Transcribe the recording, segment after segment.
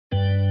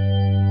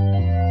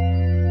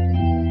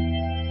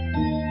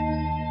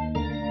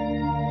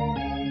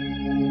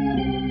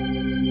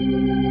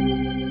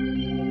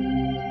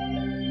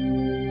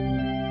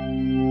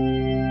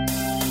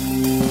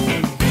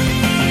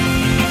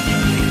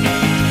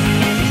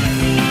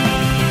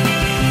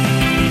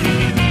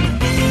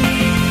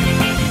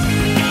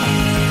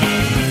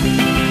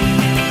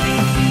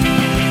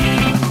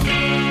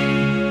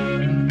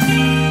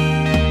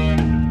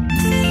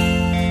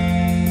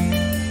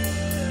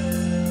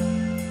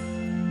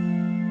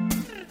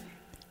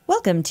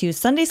Welcome to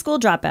Sunday School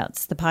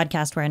Dropouts, the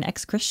podcast where an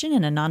ex-Christian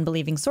and a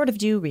non-believing sort of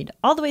Jew read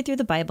all the way through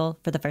the Bible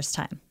for the first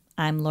time.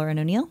 I'm Lauren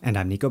O'Neill. And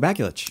I'm Nico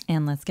Bakulich.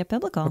 And let's get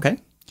biblical. Okay.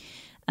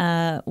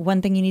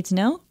 One thing you need to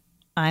know,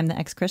 I'm the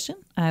ex-Christian.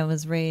 I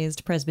was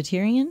raised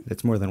Presbyterian.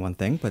 It's more than one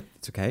thing, but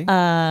it's okay.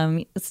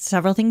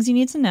 Several things you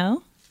need to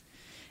know.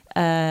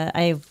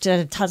 I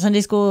taught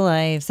Sunday school.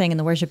 I sang in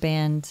the worship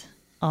band,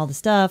 all the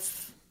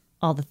stuff,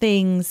 all the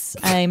things.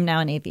 I'm now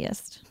an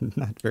atheist.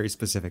 Not very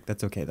specific.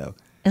 That's okay, though.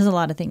 There's a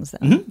lot of things, though.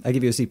 Mm-hmm. I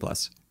give you a C+.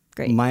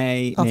 Great.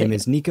 My I'll name take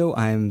is Nico.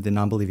 I'm the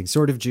non-believing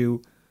sort of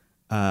Jew.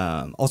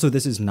 Also,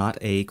 this is not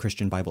a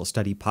Christian Bible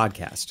study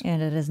podcast.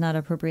 And it is not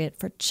appropriate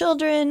for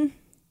children.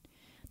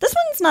 This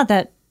one's not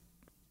that...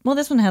 Well,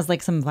 this one has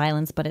like some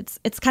violence, but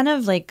it's kind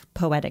of like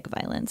poetic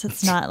violence.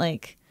 It's not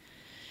like...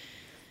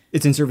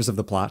 It's in service of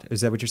the plot.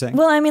 Is that what you're saying?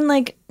 Well, I mean,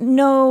 like,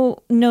 no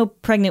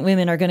pregnant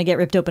women are going to get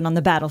ripped open on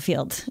the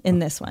battlefield in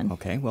this one.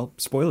 Okay, well,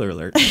 spoiler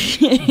alert.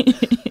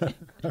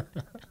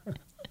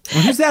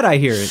 Who's that I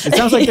hear? It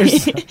sounds like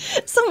there's...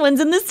 Someone's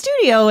in the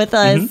studio with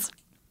us.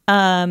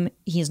 Mm-hmm.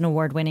 He's an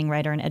award-winning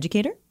writer and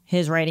educator.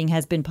 His writing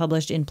has been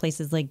published in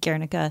places like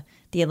Guernica,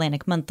 The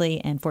Atlantic Monthly,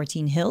 and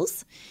 14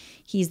 Hills.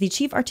 He's the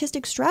chief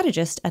artistic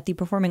strategist at the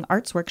Performing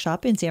Arts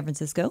Workshop in San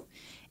Francisco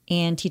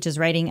and teaches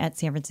writing at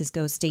San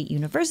Francisco State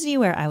University,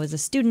 where I was a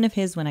student of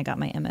his when I got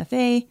my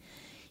MFA.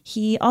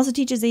 He also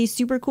teaches a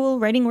super cool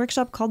writing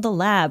workshop called The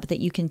Lab that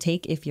you can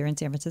take if you're in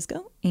San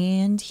Francisco.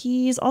 And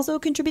he's also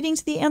contributing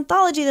to the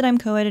anthology that I'm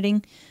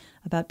co-editing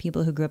about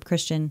people who grew up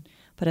Christian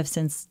but have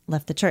since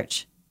left the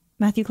church.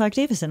 Matthew Clark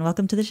Davison,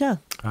 welcome to the show.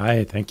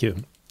 Hi, thank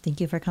you.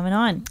 Thank you for coming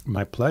on.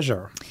 My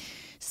pleasure.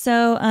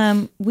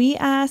 So we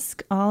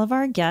ask all of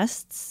our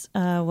guests,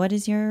 what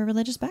is your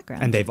religious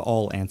background? And they've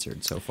all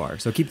answered so far,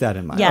 so keep that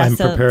in mind. Yeah, I'm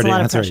so prepared it's a to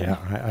lot of answer. pressure.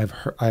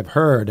 Yeah, I've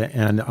heard,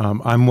 and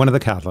I'm one of the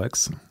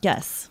Catholics.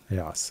 Yes.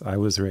 Yes, I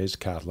was raised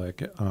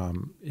Catholic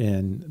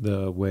in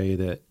the way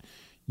that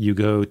you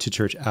go to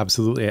church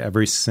absolutely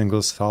every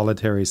single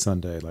solitary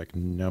Sunday, like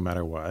no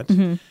matter what.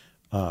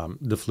 Mm-hmm.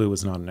 The flu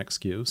was not an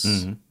excuse.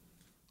 Mm-hmm.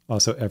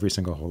 Also, every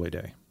single holy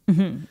day.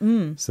 Mm-hmm.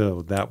 Mm.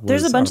 So that was...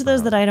 There's a bunch of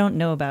those that I don't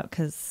know about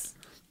because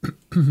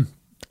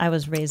I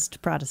was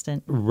raised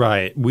Protestant.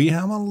 Right. We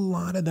have a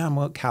lot of them.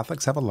 Well,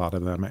 Catholics have a lot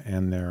of them,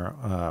 and they're...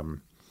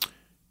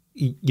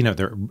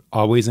 they're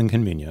always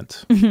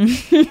inconvenient.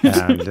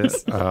 And,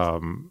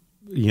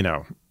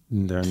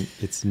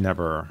 it's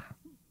never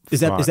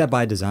Is fun. that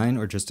by design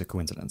or just a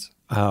coincidence?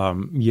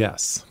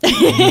 Yes.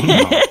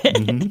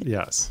 Mm-hmm.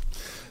 Yes.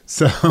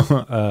 So,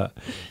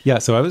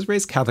 so I was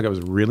raised Catholic. I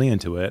was really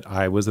into it.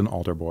 I was an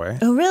altar boy.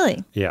 Oh,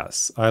 really?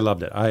 Yes. I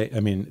loved it. I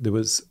mean, there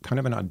was kind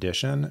of an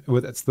audition.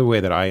 That's the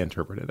way that I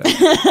interpreted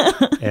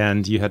it.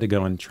 And you had to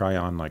go and try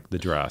on like the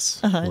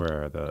dress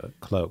or the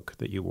cloak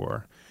that you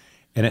wore.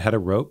 And it had a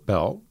rope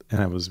belt,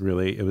 and it was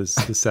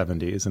the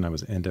 70s, and I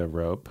was into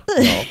rope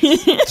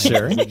belts.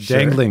 Sure.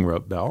 Dangling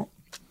rope belt.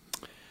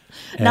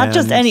 Not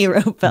just any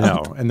rope belt.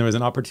 No, and there was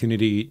an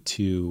opportunity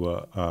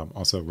to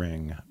also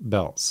ring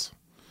bells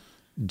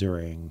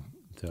during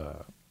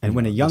the... And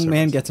when a young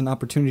man gets an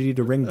opportunity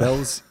to ring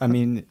bells, I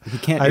mean, he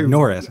can't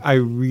ignore it. I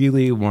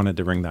really wanted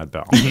to ring that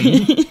bell.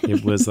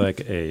 It was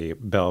like a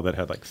bell that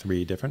had like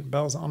 3 different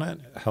bells on it,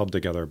 held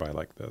together by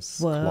like this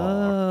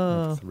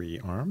claw with 3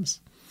 arms.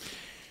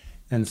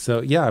 And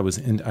so, yeah,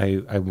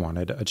 I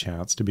wanted a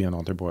chance to be an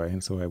altar boy.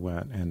 And so I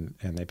went and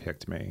they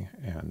picked me.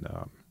 And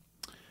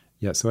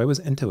so I was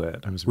into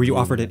it. Were you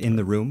offered it in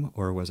the room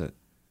or was it?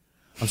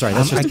 I'm sorry,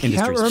 that's just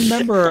industry. I don't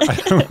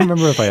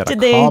remember if I had Did a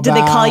they callback. Did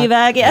they call you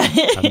back? Yeah.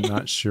 I'm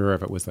not sure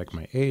if it was like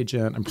my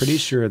agent. I'm pretty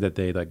sure that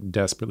they like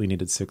desperately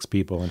needed 6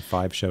 people and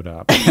 5 showed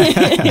up.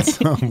 And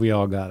so we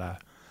all got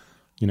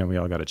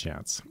a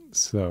chance.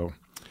 So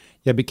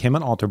yeah, I became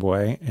an altar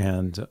boy,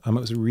 and I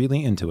was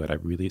really into it. I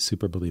really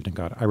super believed in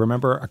God. I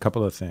remember a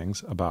couple of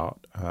things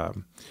about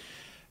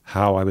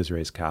how I was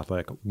raised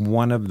Catholic.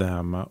 One of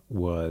them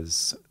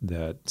was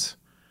that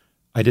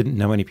I didn't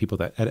know any people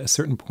that at a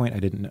certain point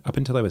up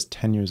until I was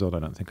 10 years old, I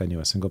don't think I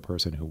knew a single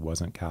person who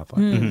wasn't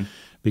Catholic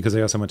because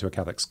I also went to a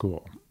Catholic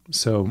school.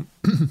 So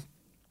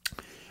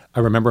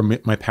I remember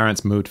my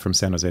parents moved from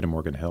San Jose to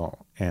Morgan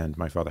Hill, and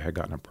my father had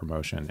gotten a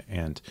promotion,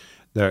 and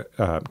the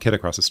kid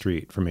across the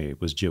street from me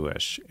was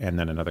Jewish, and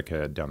then another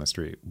kid down the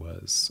street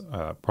was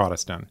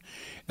Protestant.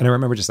 And I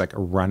remember just like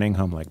running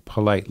home, like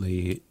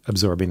politely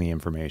absorbing the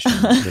information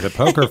with a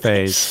poker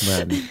face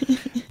when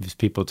these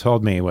people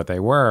told me what they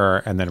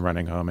were, and then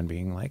running home and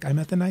being like, I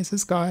met the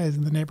nicest guys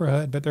in the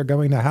neighborhood, but they're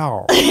going to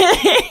hell.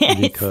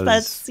 Because,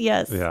 that's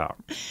yes. Yeah.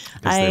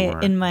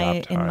 In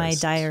my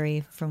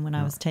diary from when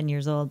I was 10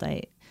 years old,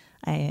 I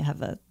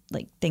have a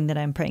thing that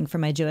I'm praying for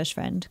my Jewish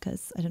friend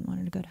because I didn't want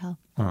her to go to hell.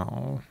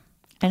 Oh.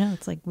 I know,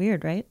 it's like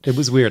weird, right? It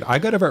was weird. I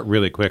got over it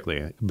really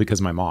quickly because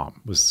my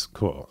mom was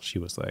cool. She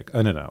was like,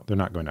 oh, no, they're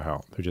not going to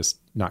hell. They're just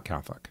not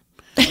Catholic.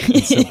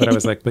 But I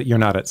was like, but you're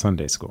not at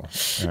Sunday school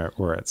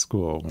or at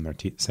school when they're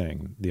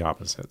saying the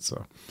opposite.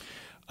 So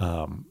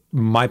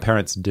my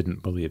parents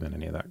didn't believe in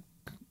any of that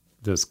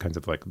those kinds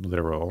of like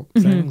literal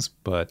things,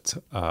 but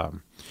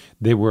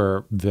they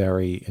were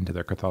very into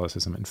their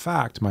Catholicism. In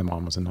fact, my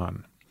mom was a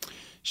nun.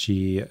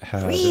 She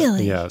had,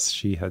 Really? yes,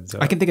 she had.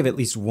 I can think of at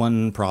least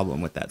one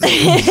problem with that.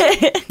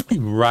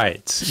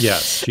 Right.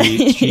 Yes.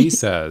 She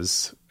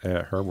says,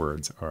 her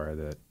words are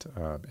that,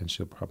 and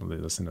she'll probably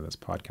listen to this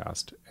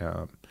podcast,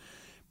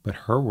 but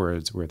her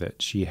words were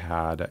that she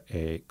had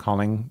a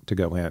calling to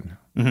go in,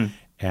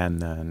 and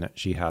then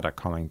she had a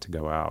calling to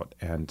go out.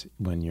 And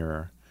when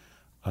you're,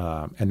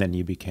 and then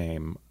you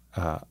became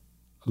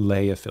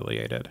lay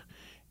affiliated,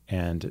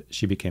 and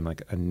she became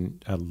like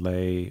a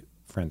lay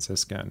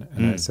Franciscan.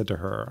 And I said to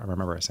her, I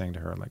remember saying to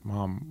her, like,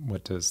 Mom,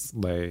 what does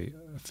lay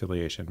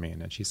affiliation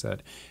mean? And she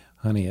said,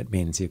 honey, it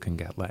means you can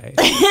get laid.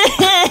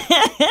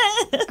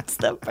 That's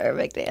the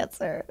perfect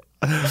answer.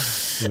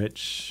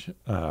 Which,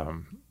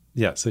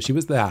 so she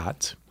was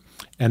that.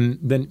 And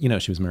then,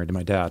 she was married to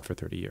my dad for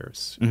 30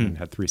 years and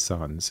had 3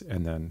 sons.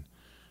 And then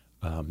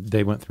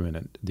they went through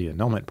the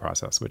annulment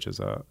process, which is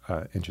a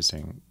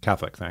interesting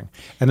Catholic thing.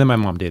 And then my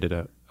mom dated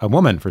a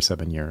woman for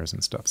 7 years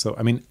and stuff. So,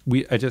 I mean,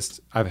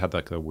 I've had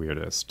like the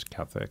weirdest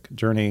Catholic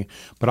journey,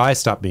 but I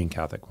stopped being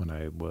Catholic when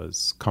I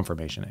was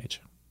confirmation age.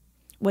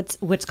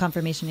 What's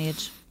confirmation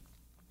age?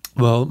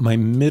 Well, my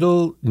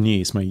middle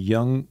niece,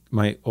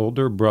 my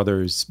older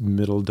brother's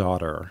middle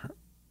daughter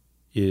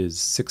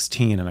is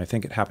 16, and I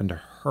think it happened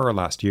to her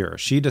last year.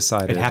 She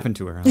decided... It happened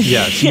to her.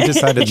 Yeah, she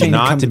decided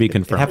not to be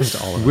confirmed. It happens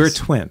to all of us. We're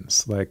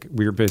twins. Like,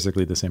 we're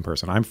basically the same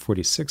person. I'm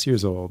 46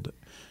 years old.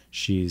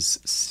 She's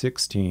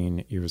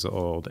 16 years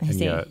old, and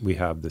yet we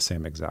have the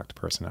same exact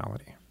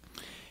personality.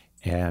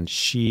 And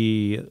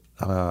she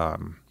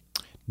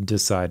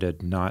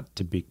decided not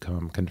to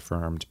become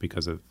confirmed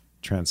because of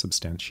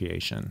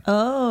transubstantiation.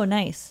 Oh,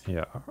 nice.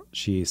 Yeah.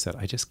 She said,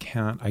 I just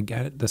can't. I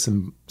get it. The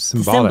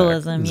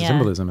symbolism. Yeah.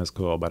 Symbolism is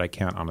cool, but I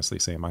can't honestly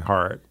say in my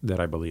heart that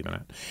I believe in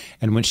it.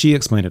 And when she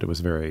explained it, it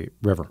was very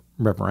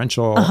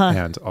reverential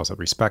and also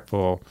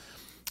respectful.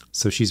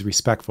 So she's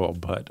respectful,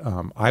 but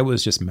I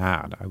was just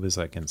mad. I was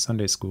like in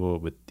Sunday school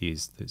with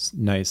this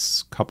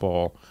nice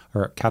couple,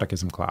 or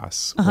catechism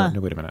class. Or,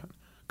 no, wait a minute.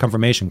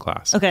 Confirmation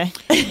class. Okay.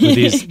 With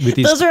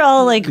these, Those are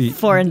all like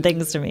foreign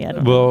things to me. I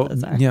don't know what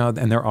those are. Yeah,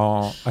 and they're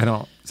all,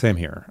 same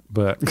here.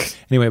 But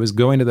anyway, I was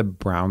going to the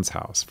Brown's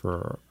house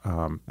for...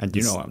 and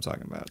you know what I'm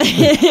talking about.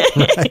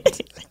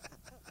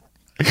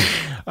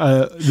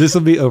 Right. This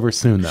will be over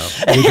soon, though,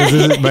 because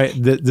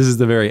this is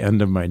the very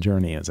end of my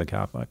journey as a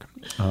Catholic.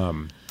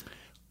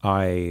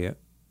 I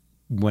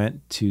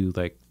went to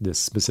like this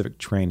specific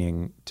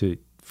training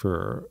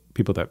for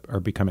people that are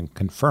becoming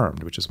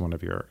confirmed, which is one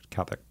of your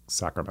Catholic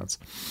sacraments.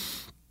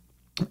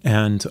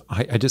 And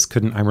I just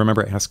couldn't, I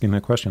remember asking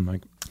the question,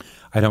 like,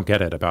 I don't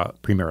get it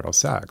about premarital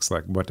sex.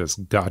 Like, what does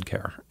God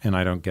care? And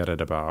I don't get it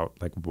about,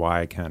 like,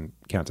 why can't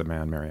a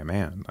man marry a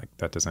man? Like,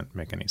 that doesn't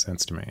make any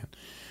sense to me. And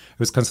I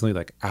was constantly,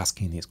 like,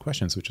 asking these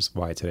questions, which is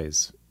why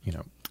today's,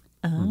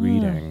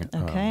 reading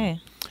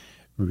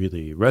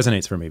really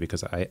resonates for me,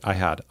 because I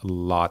had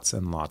lots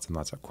and lots and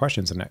lots of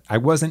questions. And I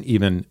wasn't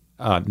even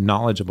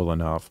knowledgeable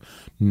enough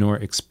nor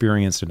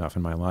experienced enough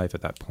in my life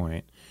at that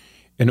point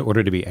in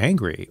order to be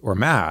angry or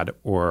mad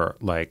or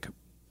like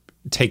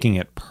taking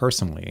it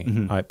personally.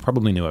 Mm-hmm. I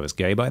probably knew I was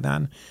gay by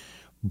then,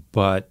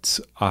 but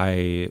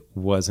I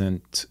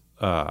wasn't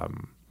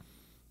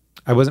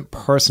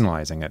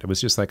personalizing it. It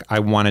was just like, I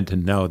wanted to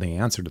know the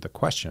answer to the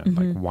question,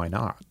 like, why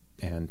not?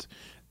 And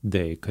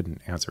they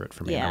couldn't answer it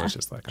for me. Yeah. I was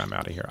just like, I'm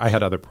out of here. I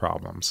had other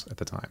problems at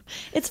the time.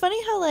 It's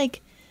funny how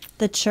like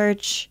the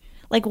church,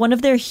 like one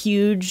of their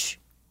huge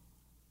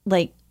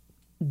like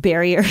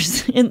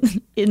barriers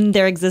in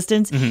their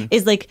existence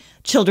is like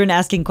children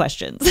asking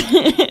questions.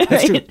 Right?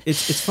 That's true.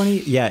 It's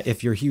funny, yeah,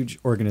 if your huge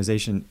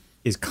organization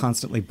is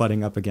constantly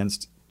butting up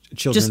against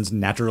children's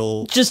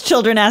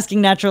children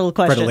asking natural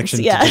questions. Predilection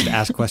to just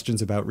ask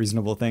questions about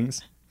reasonable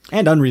things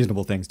and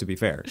unreasonable things, to be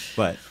fair.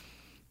 But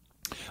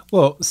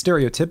well,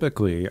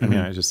 stereotypically, I mean,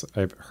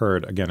 I've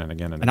heard again and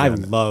again and again.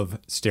 And I love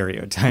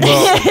stereotypes.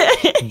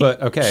 Well,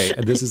 but okay,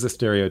 this is a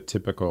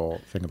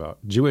stereotypical thing about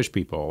Jewish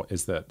people,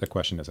 is that the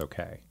question is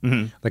okay.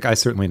 Mm-hmm. Like, I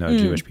certainly know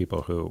Jewish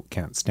people who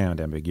can't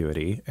stand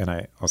ambiguity, and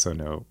I also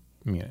know,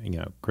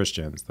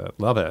 Christians that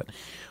love it,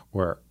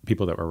 or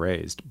people that were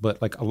raised.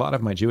 But like a lot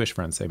of my Jewish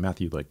friends say,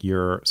 Matthew, like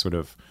your sort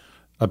of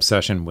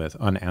obsession with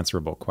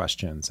unanswerable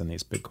questions and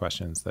these big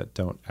questions that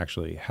don't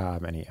actually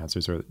have any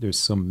answers, or there's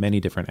so many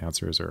different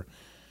answers, or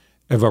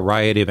a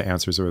variety of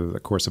answers over the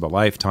course of a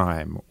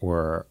lifetime,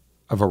 or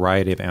a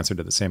variety of answers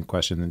to the same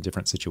question in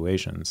different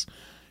situations,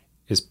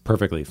 is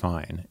perfectly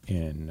fine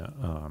in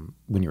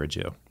when you're a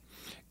Jew.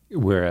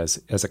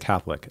 Whereas as a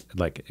Catholic,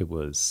 like, it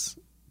was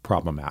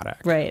problematic.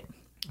 Right.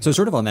 So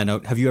sort of on that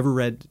note, have you ever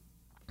read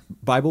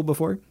Bible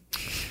before?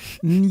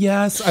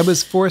 Yes, I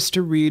was forced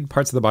to read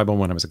parts of the Bible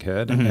when I was a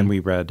kid, and we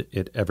read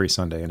it every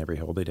Sunday and every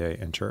holy day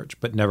in church,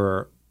 but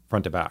never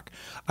front to back.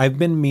 I've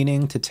been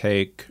meaning to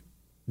take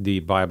the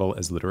Bible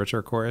as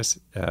literature course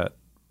at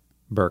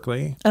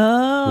Berkeley,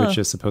 which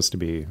is supposed to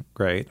be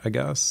great, I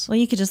guess. Well,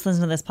 you could just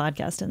listen to this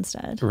podcast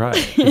instead.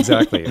 Right,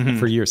 exactly.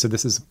 For years. So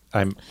this is,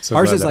 I'm so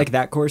Ours glad is that- like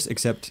that course,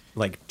 except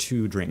like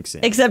 2 drinks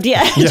in. Except,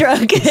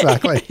 drunk.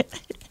 Exactly.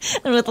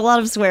 And with a lot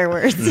of swear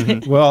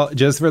words. Well,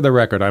 just for the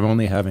record, I'm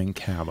only having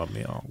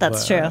chamomile.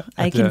 That's but true.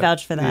 I can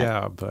vouch for that.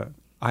 Yeah, but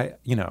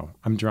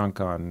I'm drunk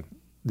on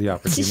the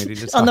opportunity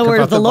to On talk the word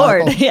about of the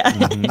Lord. Bible.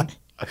 Yeah.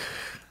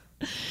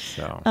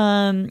 So, that's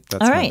all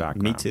my right.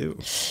 background. Me too.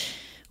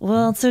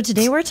 Well, so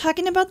today we're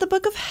talking about the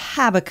book of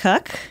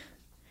Habakkuk.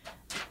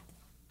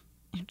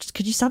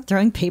 Could you stop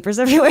throwing papers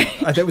everywhere?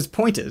 That was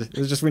pointed. It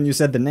was just when you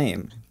said the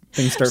name.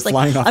 Things start Just like,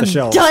 flying off I'm the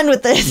shelf. done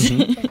with this.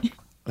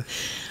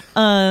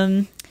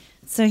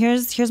 So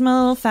here's my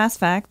little fast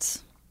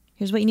facts.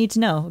 Here's what you need to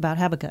know about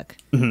Habakkuk.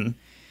 He's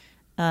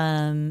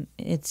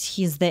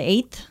the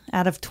 8th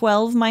out of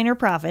 12 minor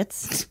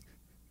prophets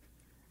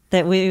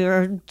that we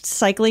are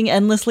cycling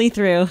endlessly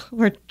through.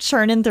 We're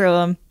churning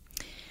through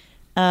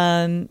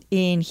them.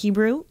 In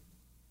Hebrew,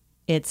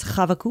 it's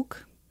Chavakuk,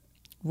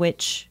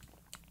 which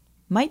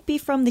might be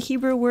from the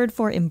Hebrew word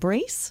for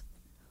embrace,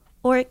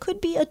 or it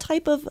could be a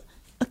type of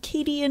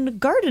Akkadian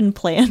garden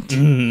plant.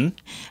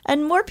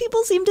 And more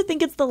people seem to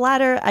think it's the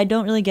latter. I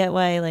don't really get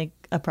why like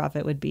a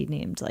prophet would be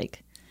named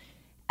like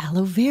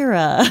aloe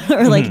vera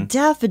or like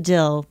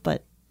daffodil,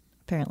 but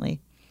apparently.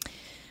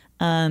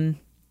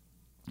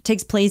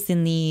 Takes place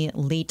in the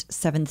late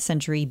 7th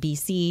century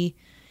BC,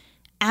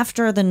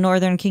 after the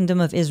northern kingdom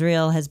of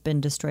Israel has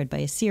been destroyed by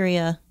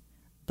Assyria,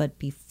 but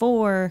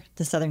before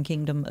the southern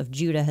kingdom of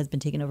Judah has been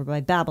taken over by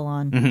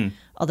Babylon,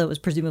 although it was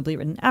presumably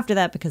written after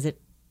that because it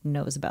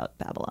knows about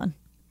Babylon.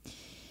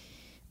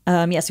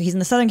 So he's in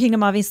the southern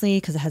kingdom, obviously,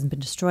 because it hasn't been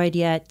destroyed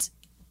yet.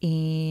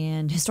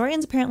 And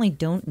historians apparently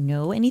don't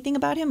know anything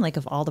about him. Like,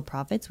 of all the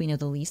prophets, we know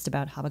the least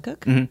about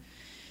Habakkuk.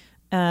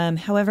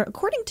 However,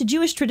 according to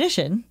Jewish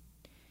tradition,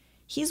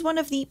 he's one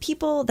of the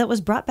people that was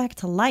brought back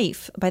to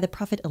life by the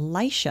prophet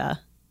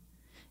Elisha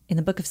in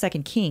the book of 2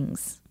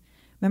 Kings.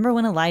 Remember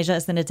when Elijah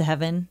ascended to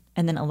heaven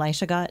and then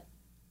Elisha got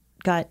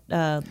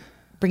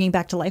bringing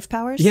back to life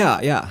powers?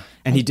 Yeah.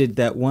 And he did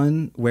that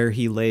one where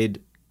he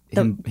laid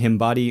him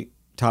body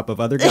top of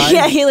other guy.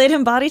 Yeah, he laid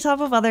him body top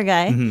of other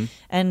guy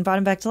and brought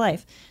him back to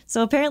life.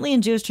 So apparently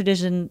in Jewish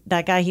tradition,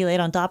 that guy he laid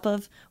on top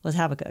of was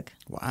Habakkuk.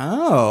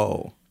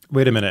 Wow.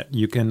 Wait a minute.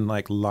 You can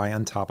like lie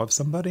on top of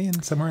somebody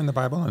and somewhere in the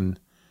Bible and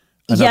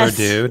another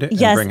dude and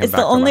yes, bring him it's back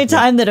the to only life.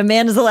 time that a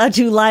man is allowed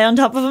to lie on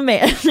top of a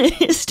man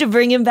is to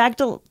bring him back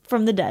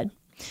from the dead.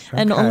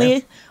 And Okay.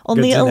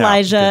 only Good to know.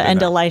 Elijah Good to and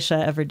know. Elisha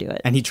ever do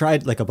it. And he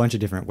tried like a bunch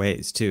of different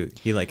ways too.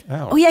 He like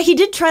Oh yeah, he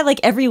did try like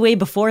every way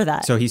before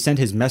that. so he sent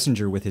his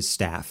messenger with his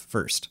staff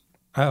first.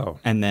 Oh.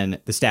 And then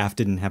the staff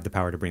didn't have the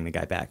power to bring the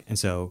guy back. And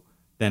so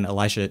then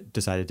Elisha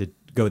decided to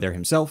go there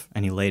himself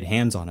and he laid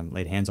hands on him,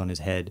 laid hands on his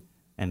head,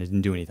 and it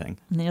didn't do anything.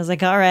 And he was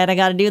like, all right, I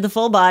got to do the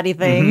full body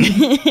thing.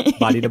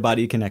 Body to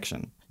body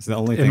connection. It's the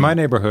only thing. In my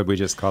neighborhood, we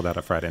just call that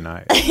a Friday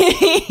night.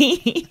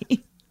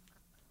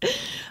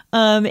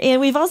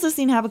 And we've also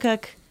seen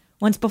Habakkuk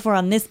once before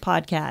on this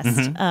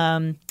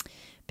podcast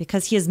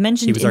because he is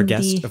mentioned He was our in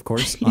guest, of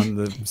course, on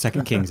the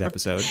 2 Kings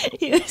episode.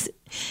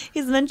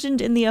 he's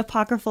mentioned in the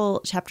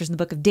apocryphal chapters in the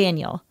book of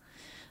Daniel.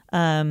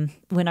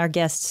 When our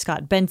guest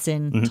Scott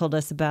Benson told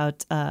us about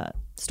the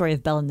story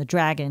of Bel and the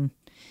dragon,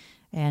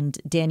 and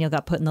Daniel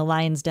got put in the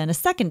lion's den a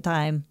second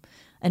time,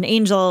 an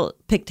angel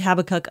picked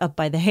Habakkuk up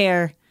by the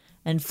hair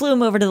and flew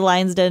him over to the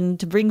lion's den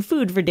to bring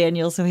food for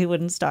Daniel so he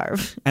wouldn't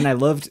starve. And I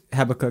loved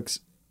Habakkuk's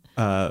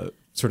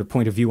sort of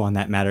point of view on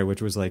that matter,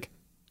 which was like,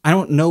 I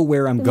don't know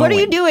where I'm going. What are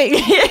you doing?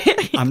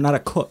 I'm not a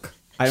cook.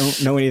 I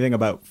don't know anything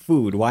about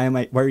food. Why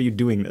are you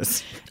doing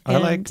this? I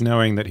like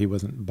knowing that he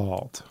wasn't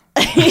bald.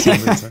 For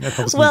some reason. It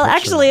helps me Well, picture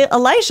actually, that.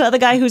 Elisha, the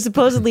guy who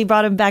supposedly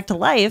brought him back to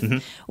life,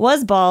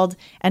 was bald,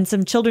 and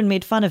some children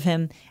made fun of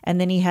him.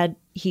 And then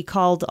he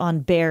called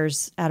on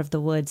bears out of the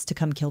woods to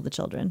come kill the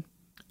children.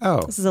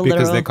 Oh, This is a because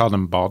literal- they called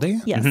him Baldy?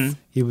 Yes.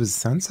 He was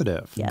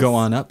sensitive. Yes. Go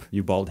on up,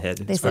 you bald head.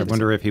 They I said,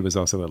 wonder if he was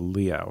also a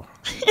Leo.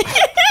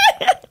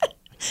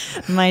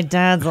 my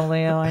dad's a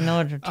Leo. I know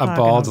what you're talking A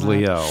bald about.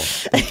 Leo.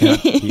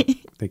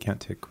 They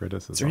can't take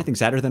criticism. Is there anything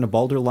sadder than a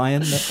balder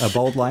lion? A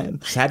bald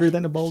lion? Sadder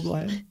than a bald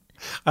lion?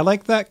 I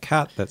like that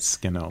cat that's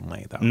skin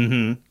only,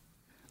 though.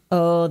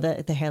 Oh,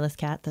 the hairless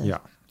cat. Yeah.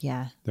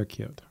 Yeah. They're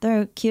cute.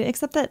 They're cute,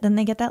 except that then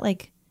they get that,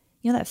 like,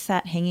 you know, that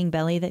fat hanging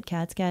belly that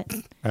cats get?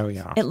 Oh,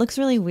 yeah. It looks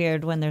really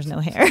weird when there's no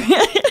hair.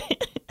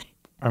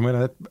 I'm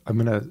gonna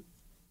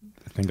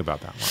think about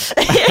that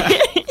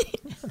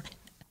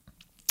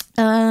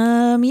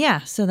one. Yeah,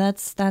 so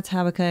that's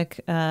Habakkuk.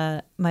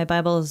 My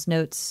Bible's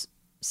notes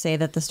say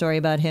that the story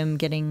about him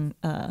getting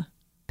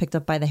picked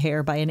up by the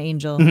hair by an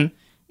angel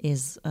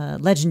is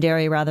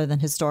legendary rather than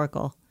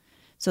historical.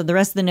 So the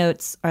rest of the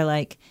notes are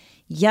like,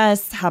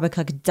 yes,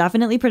 Habakkuk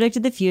definitely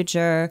predicted the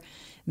future.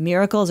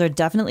 Miracles are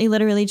definitely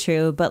literally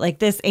true, but like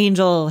this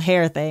angel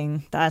hair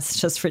thing, that's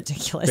just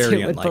ridiculous.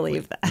 Very Who would unlikely.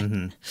 believe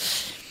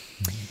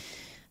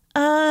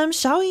that?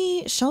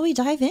 Shall we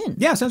dive in?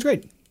 Yeah, sounds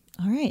great.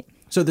 All right.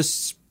 So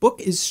this book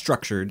is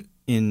structured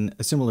in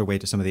a similar way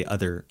to some of the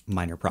other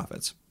minor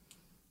prophets,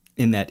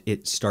 in that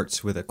it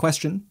starts with a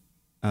question,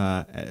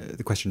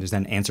 the question is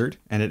then answered,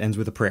 and it ends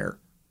with a prayer.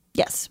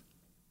 Yes.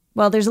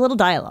 Well, there's a little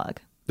dialogue.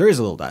 There is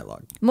a little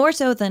dialogue. More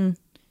so than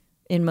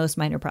in most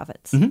minor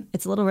prophets.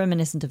 It's a little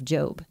reminiscent of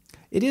Job.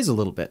 It is a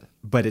little bit,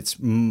 but it's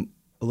a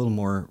little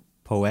more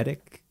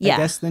poetic, I Yeah.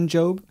 guess, than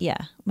Job. Yeah,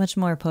 much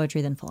more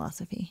poetry than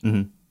philosophy.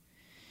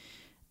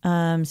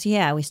 So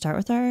yeah, we start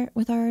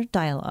with our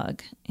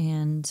dialogue,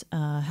 and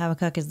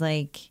Habakkuk is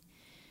like,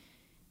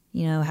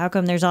 how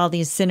come there's all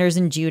these sinners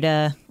in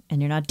Judah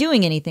and you're not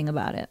doing anything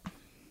about it?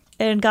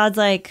 And God's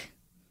like,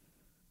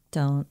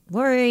 don't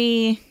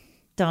worry,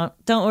 don't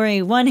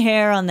worry one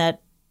hair on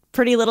that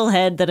pretty little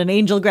head that an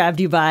angel grabbed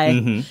you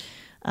by.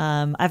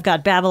 I've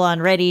got Babylon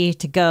ready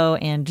to go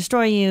and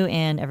destroy you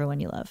and everyone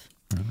you love.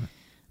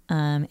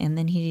 And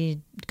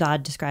then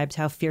God describes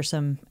how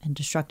fearsome and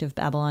destructive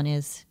Babylon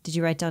is. Did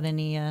you write down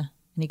any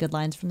good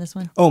lines from this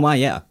one? Oh my,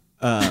 yeah.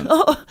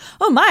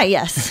 Oh my,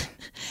 yes.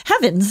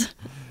 Heavens.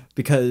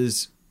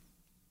 Because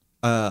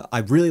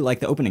I really like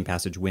the opening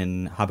passage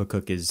when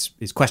Habakkuk is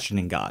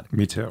questioning God.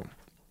 Me too.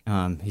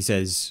 He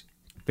says,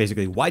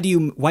 basically, why do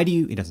you,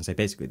 he doesn't say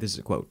basically, this is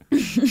a quote. I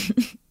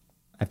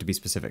have to be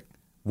specific.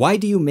 Why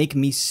do you make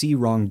me see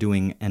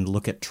wrongdoing and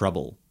look at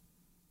trouble?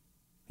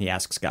 He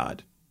asks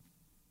God,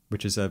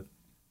 which is a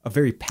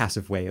very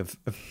passive way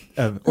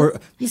or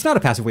it's not a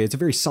passive way, it's a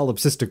very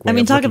solipsistic way. I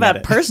mean, of talk looking about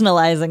at it.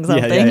 personalizing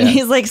something. Yeah.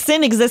 He's like,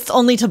 sin exists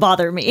only to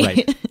bother me.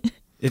 Right.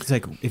 It's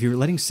like, if you're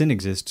letting sin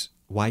exist,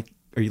 why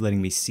are you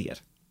letting me see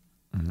it?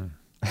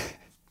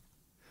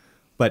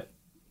 But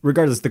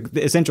regardless,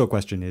 the essential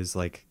question is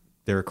like,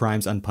 there are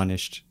crimes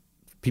unpunished.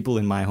 People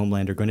in my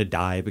homeland are going to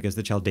die because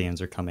the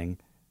Chaldeans are coming,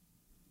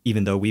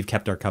 even though we've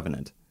kept our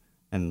covenant.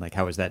 And like,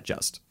 how is that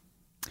just?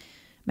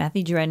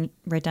 Matthew, did you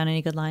write down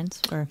any good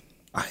lines? Or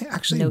I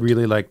actually Note.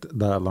 really liked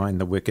the line,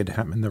 "The wicked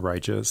hem in the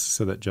righteous,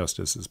 so that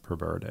justice is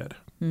perverted."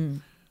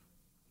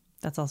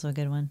 that's also a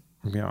good one.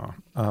 Yeah.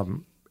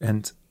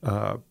 And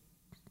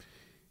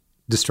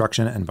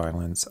destruction and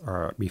violence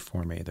are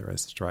before me. There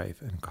is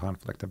strife and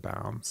conflict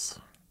abounds.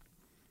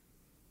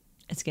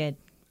 It's good.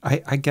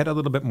 I get a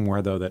little bit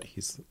more, though, that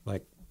he's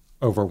like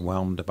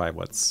overwhelmed by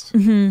what's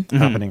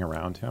happening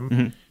around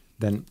him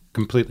than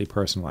completely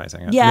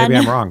personalizing it. Yeah, Maybe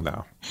no. I'm wrong,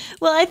 though.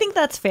 Well, I think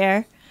that's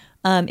fair.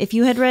 If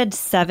you had read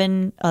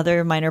 7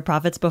 other minor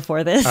prophets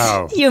before this,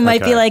 you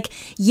might be okay. like,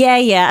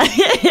 yeah.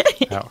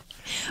 Oh.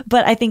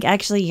 But I think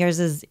actually yours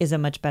is a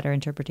much better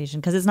interpretation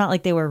because it's not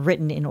like they were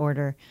written in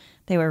order.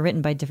 They were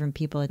written by different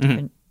people at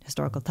different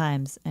historical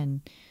times.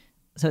 And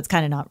so it's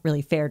kind of not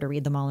really fair to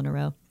read them all in a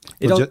row.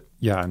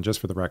 And just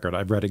for the record,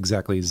 I've read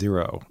exactly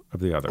 0 of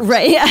the others.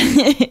 Right.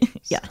 Yeah.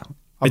 Yeah.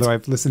 Although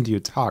I've listened to you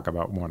talk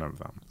about one of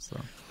them. So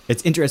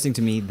It's interesting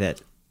to me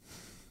that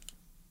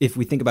if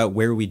we think about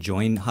where we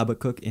join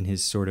Habakkuk in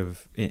his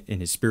in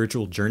his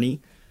spiritual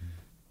journey,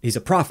 he's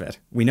a prophet.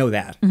 We know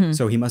that.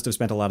 So he must have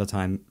spent a lot of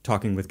time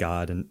talking with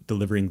God and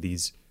delivering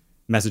these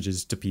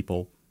messages to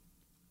people.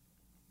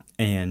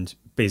 And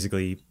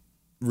basically,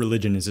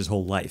 religion is his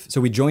whole life. So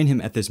we join him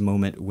at this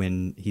moment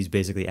when he's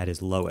basically at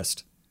his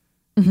lowest,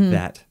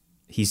 that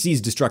he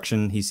sees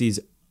destruction, he sees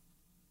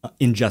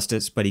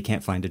injustice, but he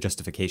can't find a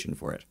justification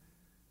for it.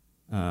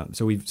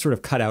 So we've sort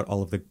of cut out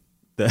all of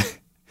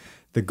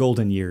the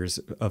golden years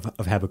of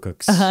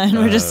Habakkuk's. And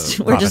we're just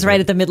right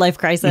at the midlife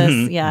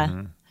crisis.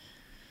 Yeah.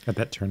 at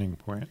that turning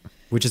point.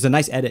 Which is a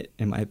nice edit,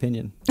 in my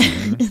opinion.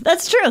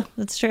 That's true.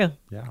 That's true.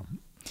 Yeah.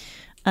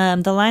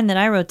 The line that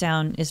I wrote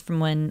down is from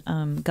when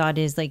God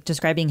is like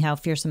describing how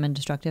fearsome and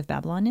destructive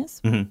Babylon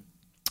is.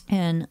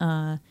 And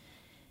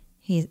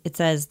it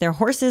says, their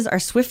horses are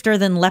swifter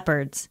than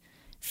leopards,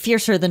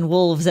 fiercer than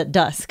wolves at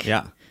dusk.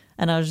 Yeah.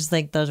 And I was just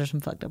like, those are some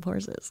fucked up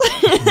horses.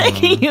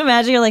 Can you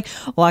imagine? You're like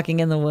walking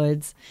in the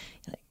woods.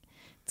 You're like,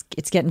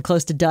 it's getting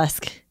close to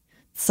dusk.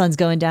 The sun's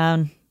going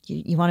down.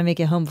 You want to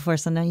make it home before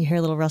sundown. You hear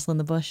a little rustle in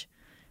the bush.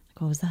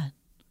 Like, what was that?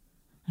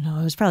 I know,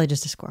 it was probably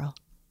just a squirrel.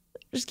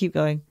 Just keep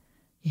going.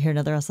 You hear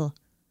another rustle.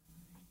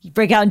 You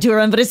break out into a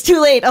run, but it's too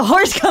late. A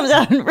horse comes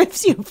out and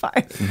rips you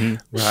apart.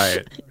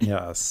 Right.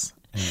 Yes.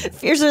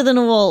 Fiercer than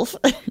a wolf.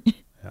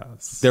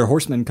 Yes. Their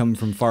horsemen come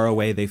from far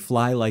away. They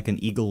fly like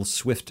an eagle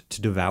swift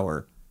to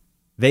devour.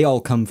 They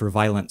all come for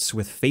violence,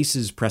 with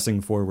faces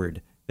pressing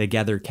forward. They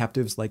gather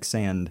captives like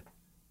sand.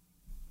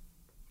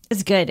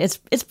 It's good. It's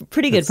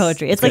pretty good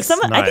poetry. It's like it's I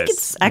think nice.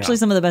 it's actually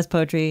some of the best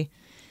poetry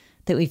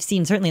that we've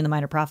seen, certainly in the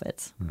Minor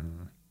Prophets.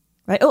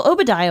 Right? Oh,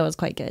 Obadiah was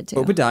quite good too.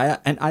 Obadiah,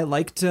 and I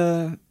liked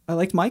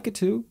Micah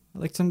too. I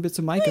liked some bits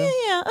of Micah.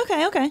 Yeah.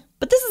 Okay.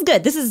 But this is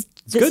good. This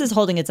good. is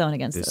holding its own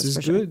against This this. is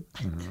for sure. good.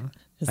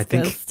 It's I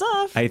think- good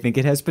stuff. I think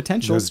it has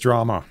potential. There's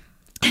drama.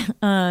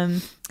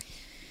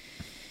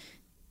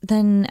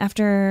 Then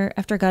after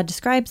God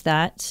describes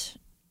that,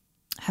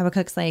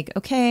 Habakkuk's like,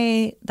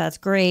 okay, that's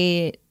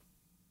great.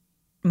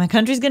 My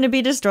country's going to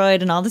be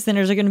destroyed and all the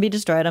sinners are going to be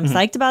destroyed. I'm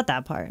psyched about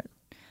that part.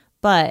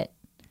 But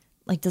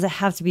like, does it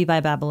have to be by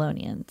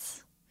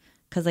Babylonians?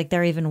 Because like,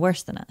 they're even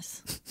worse than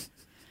us.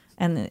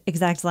 And the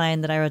exact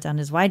line that I wrote down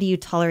is, why do you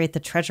tolerate the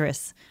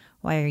treacherous?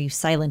 Why are you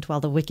silent while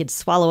the wicked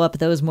swallow up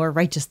those more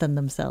righteous than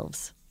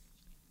themselves?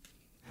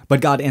 But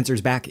God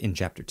answers back in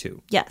chapter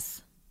 2,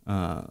 Yes.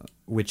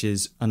 which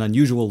is an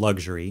unusual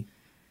luxury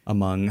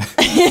among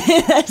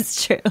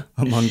That's true.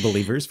 among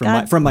believers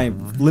God- from my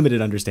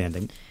limited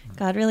understanding.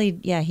 God really,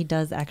 he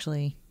does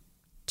actually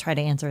try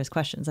to answer his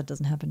questions. That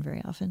doesn't happen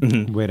very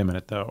often. Wait a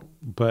minute, though.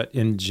 But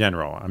in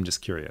general, I'm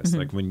just curious.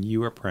 Like when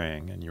you were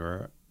praying and you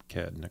were a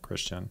kid and a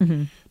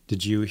Christian,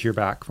 did you hear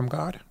back from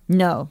God?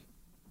 No,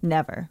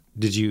 never.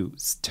 Did you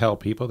tell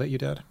people that you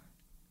did?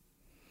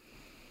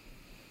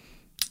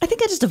 I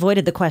think I just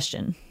avoided the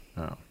question.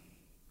 Oh.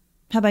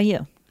 How about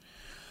you?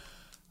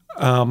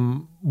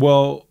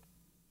 Well,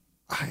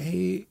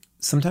 I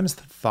sometimes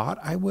thought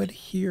I would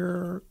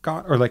hear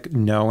God or like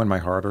no in my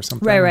heart or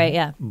something. Right,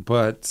 yeah.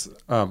 But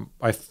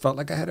I felt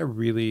like I had a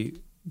really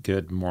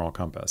good moral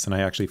compass, and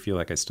I actually feel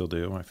like I still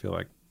do. I feel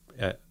like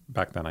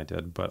back then I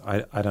did, but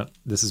I don't.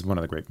 This is one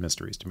of the great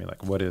mysteries to me.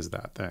 Like, what is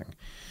that thing?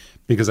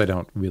 Because I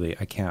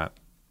can't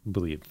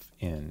believe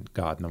in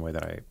God in the way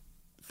that I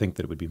think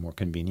that it would be more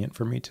convenient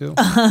for me to.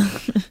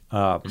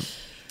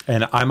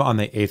 And I'm on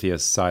the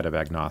atheist side of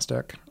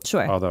agnostic.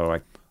 Sure.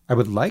 Although I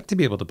would like to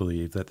be able to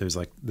believe that there's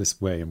like this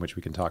way in which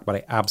we can talk, but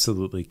I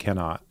absolutely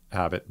cannot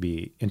have it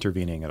be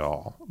intervening at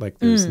all. Like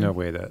there's no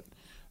way that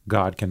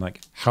God can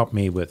like help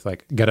me with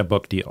like get a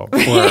book deal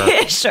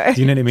or Sure.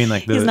 do you know what I mean?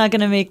 Like He's not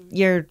going to make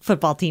your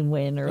football team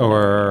win or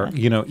whatever.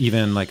 you know,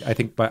 even like I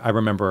think, but I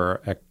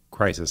remember a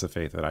crisis of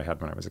faith that I had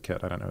when I was a kid.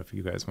 I don't know if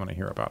you guys want to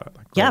hear about it.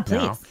 Like Yeah, right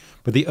now. please.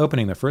 But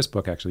the first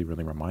book actually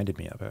really reminded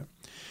me of it.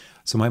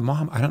 So my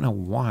mom, I don't know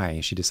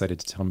why she decided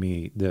to tell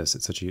me this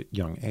at such a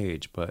young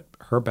age, but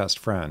her best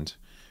friend,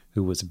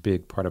 who was a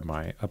big part of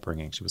my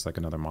upbringing, she was like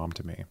another mom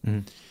to me.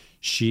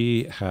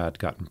 She had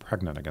gotten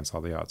pregnant against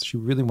all the odds. She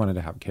really wanted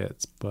to have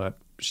kids, but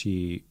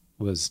she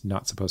was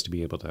not supposed to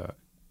be able to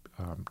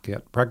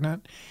get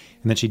pregnant.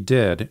 And then she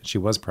did. She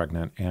was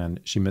pregnant, and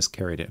she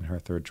miscarried it in her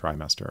third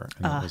trimester.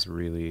 And it was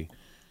really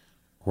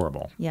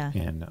horrible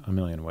in a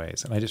million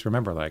ways. And I just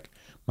remember, like,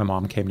 my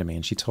mom came to me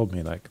and she told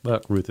me, like,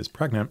 look, Ruth is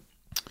pregnant.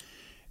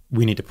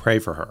 We need to pray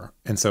for her.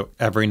 And so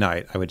every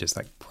night I would just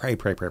like pray.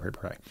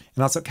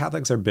 And also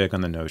Catholics are big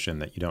on the notion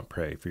that you don't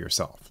pray for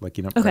yourself. Like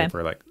you don't pray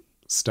for like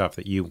stuff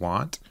that you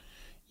want.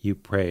 You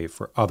pray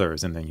for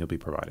others and then you'll be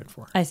provided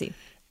for. I see.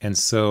 And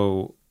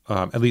so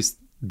at least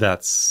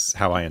that's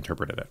how I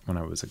interpreted it when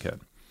I was a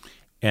kid.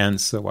 And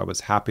so I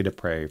was happy to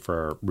pray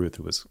for Ruth,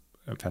 who was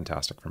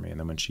fantastic for me. And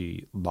then when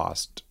she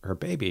lost her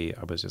baby,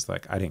 I was just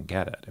like, I didn't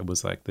get it. It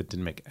was like, that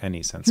didn't make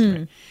any sense to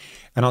me.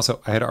 And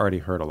also I had already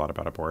heard a lot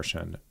about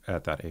abortion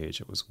at that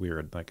age. It was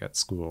weird, like at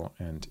school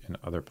and in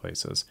other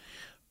places,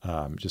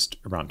 just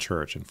around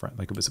church and friends.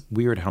 Like it was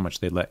weird how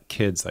much they let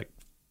kids like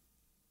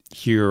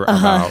hear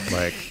about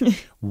like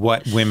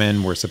what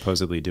women were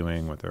supposedly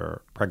doing with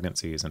their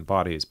pregnancies and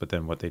bodies, but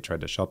then what they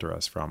tried to shelter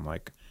us from,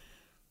 like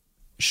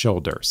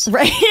shoulders.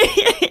 Right.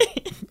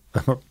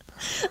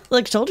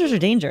 Look, shoulders are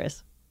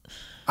dangerous.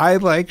 I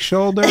like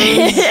shoulders,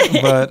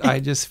 but I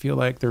just feel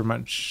like they're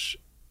much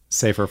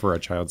safer for a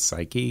child's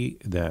psyche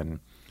than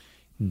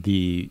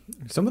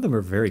Some of them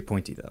are very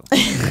pointy, though.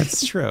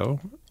 That's true.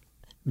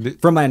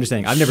 From my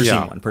understanding, I've never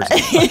seen one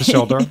personally.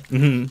 Shoulder?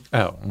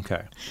 Oh,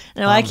 okay.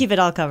 No, I keep it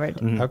all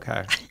covered.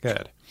 Okay,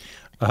 good.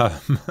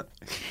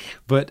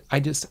 But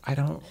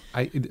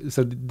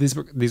so these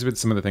were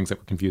some of the things that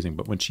were confusing.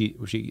 But when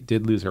she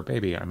did lose her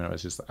baby, I mean, I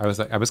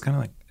was kind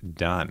of like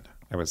done.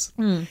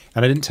 And I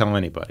didn't tell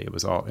anybody. It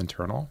was all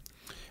internal.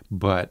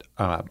 But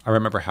I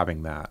remember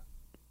having that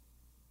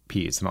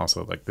piece and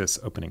also like this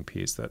opening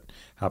piece that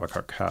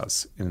Habakkuk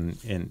has.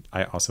 And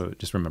I also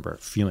just remember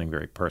feeling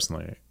very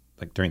personally,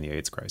 like during the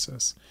AIDS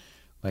crisis,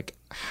 like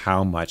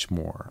how much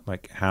more,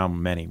 like how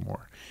many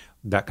more,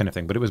 that kind of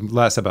thing. But it was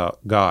less about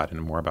God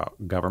and more about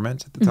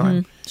government at the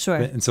time. Sure.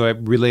 And so I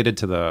related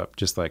to the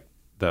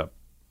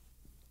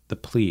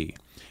plea.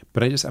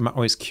 But I'm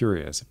always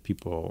curious if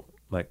people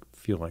like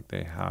feel like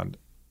they had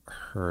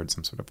heard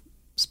some sort of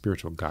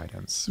spiritual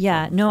guidance.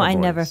 Yeah. No, or I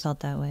voice. never felt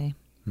that way.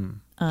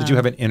 Did you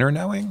have an inner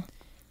knowing?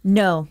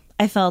 No,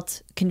 I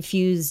felt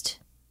confused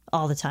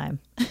all the time.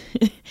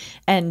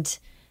 And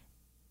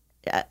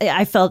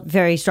I felt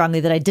very strongly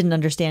that I didn't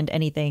understand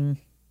anything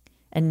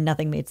and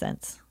nothing made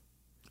sense.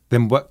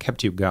 Then what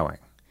kept you going?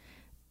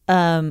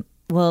 Well,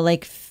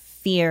 like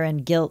fear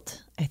and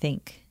guilt, I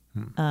think,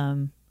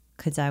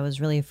 because I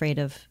was really afraid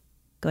of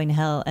going to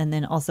hell. And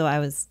then also I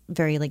was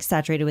very like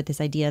saturated with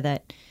this idea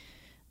that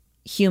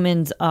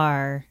humans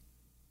are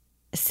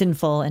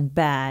sinful and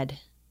bad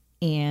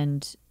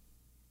and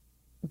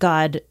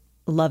God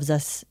loves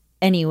us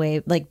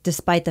anyway, like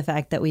despite the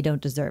fact that we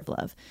don't deserve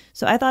love.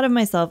 So I thought of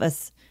myself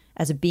as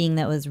a being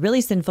that was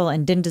really sinful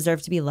and didn't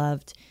deserve to be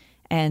loved.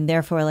 And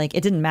therefore, like,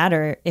 it didn't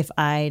matter if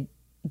I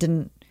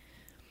didn't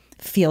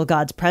feel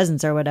God's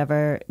presence or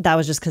whatever. That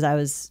was just because I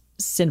was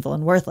sinful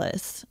and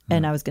worthless.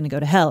 And I was going to go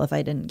to hell if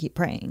I didn't keep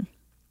praying.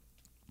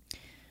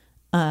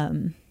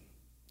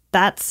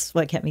 that's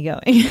what kept me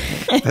going.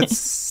 That's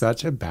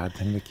such a bad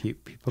thing to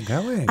keep people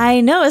going. I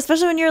know,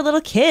 especially when you're a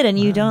little kid and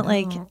you don't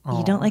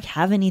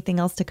have anything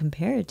else to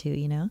compare it to,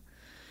 you know?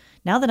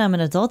 Now that I'm an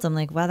adult, I'm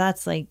like, wow,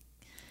 that's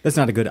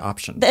not a good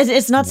option.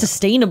 It's not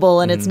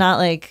sustainable, and it's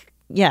not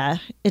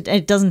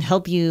it doesn't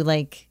help you.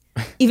 Like,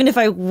 even if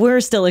I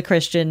were still a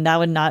Christian, that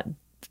would not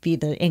be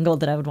the angle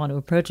that I would want to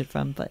approach it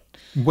from. But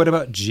what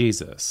about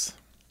Jesus?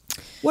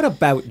 What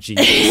about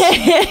Jesus?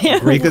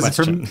 Because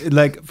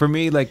for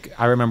me,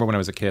 I remember when I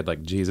was a kid,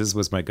 like Jesus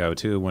was my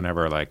go-to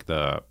whenever like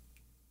the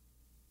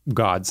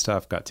God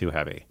stuff got too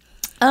heavy.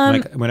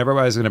 Like whenever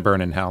I was going to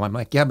burn in hell, I'm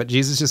like, yeah, but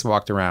Jesus just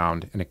walked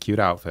around in a cute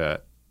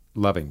outfit,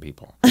 loving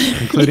people,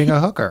 including a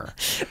hooker,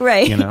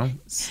 right? You know,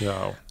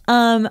 so.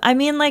 I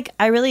mean, like,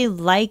 I really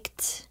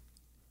liked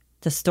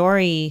the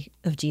story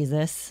of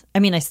Jesus. I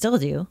mean, I still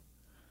do,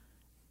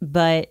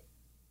 but.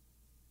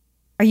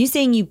 Are you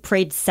saying you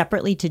prayed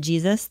separately to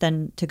Jesus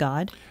than to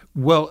God?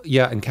 Well,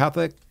 yeah. In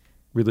Catholic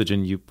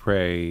religion, you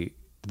pray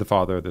to the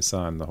Father, the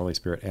Son, the Holy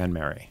Spirit, and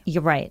Mary.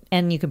 You're right.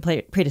 And you can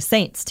pray to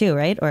saints too,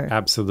 right? Or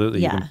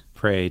absolutely. Yeah. You can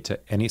pray to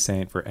any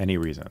saint for any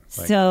reason.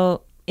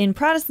 So in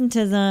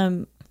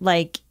Protestantism,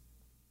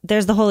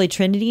 there's the Holy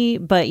Trinity,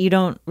 but you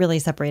don't really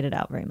separate it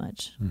out very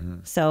much. Mm-hmm.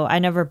 So I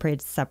never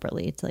prayed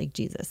separately to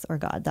Jesus or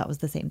God. That was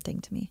the same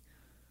thing to me.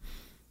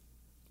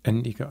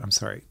 And Nico, I'm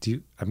sorry.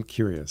 I'm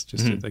curious.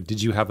 Just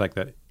did you have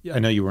that? I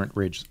know you weren't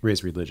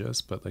raised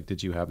religious, but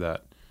did you have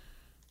that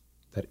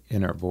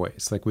inner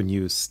voice? Like when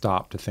you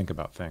stop to think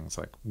about things,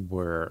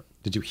 where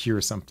did you hear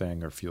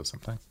something or feel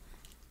something?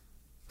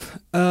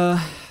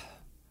 That's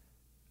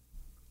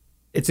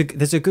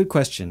a good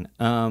question.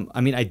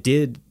 I mean,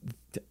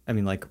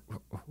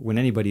 when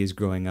anybody is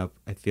growing up,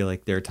 I feel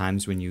like there are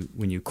times when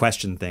you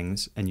question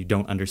things and you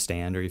don't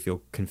understand, or you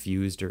feel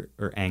confused or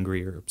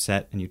angry or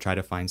upset, and you try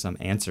to find some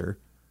answer.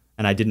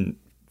 And I didn't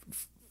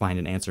find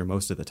an answer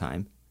most of the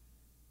time.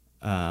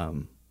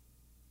 But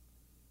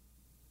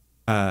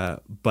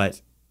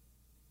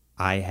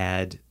I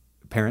had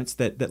parents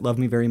that loved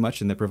me very much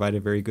and that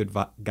provided very good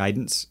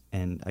guidance.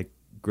 And I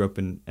grew up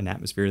in an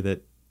atmosphere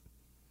that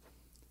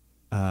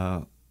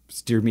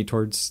steered me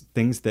towards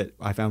things that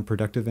I found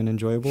productive and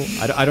enjoyable.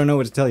 I don't know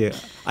what to tell you.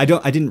 I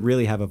didn't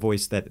really have a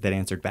voice that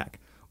answered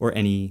back, or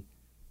any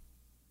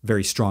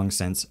very strong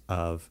sense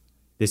of,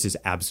 this is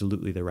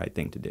absolutely the right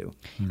thing to do.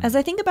 As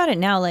I think about it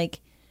now,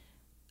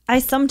 I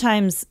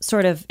sometimes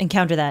sort of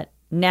encounter that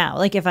now.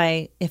 Like if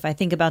I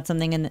think about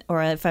something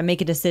or if I make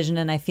a decision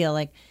and I feel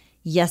like,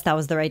 yes, that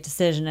was the right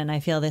decision, and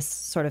I feel this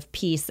sort of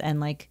peace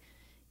and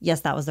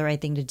yes, that was the right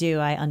thing to do.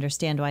 I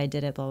understand why I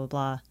did it, blah,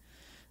 blah,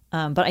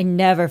 blah. But I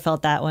never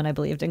felt that when I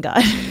believed in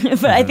God.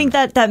 But I think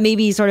that may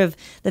be sort of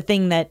the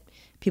thing that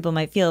people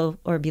might feel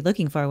or be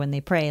looking for when they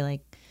pray.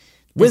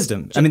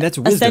 Wisdom. I mean, that's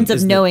wisdom. A sense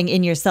of knowing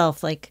in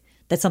yourself,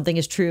 that something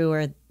is true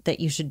or that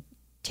you should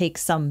take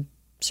some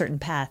certain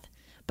path.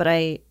 But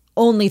I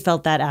only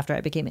felt that after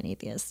I became an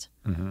atheist.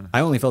 Mm-hmm.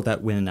 I only felt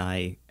that when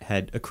I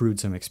had accrued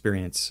some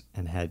experience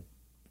and had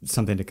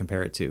something to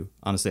compare it to.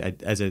 Honestly,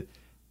 as a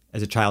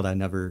child, I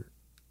never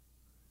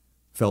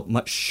felt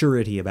much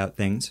surety about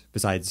things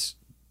besides,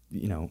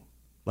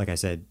 like I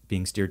said,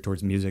 being steered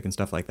towards music and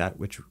stuff like that,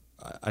 which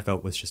I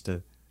felt was just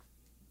a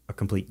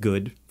complete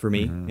good for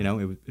me.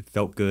 Mm-hmm. It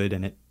felt good,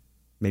 and it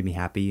made me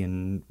happy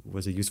and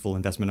was a useful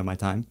investment of my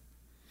time.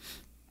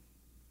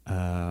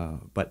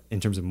 But in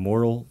terms of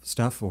moral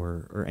stuff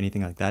or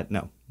anything like that,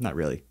 no, not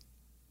really.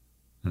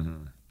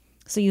 Mm-hmm.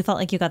 So you felt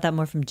like you got that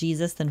more from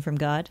Jesus than from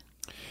God?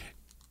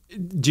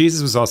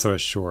 Jesus was also a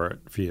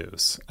short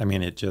fuse. I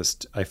mean,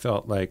 I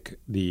felt like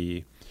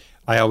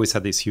I always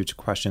had these huge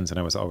questions, and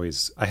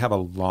I have a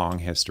long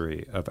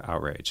history of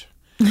outrage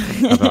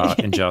about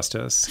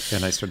injustice,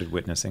 and I started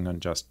witnessing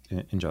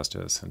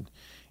injustice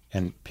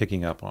and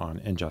picking up on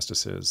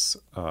injustices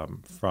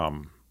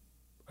from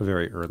a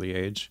very early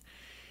age.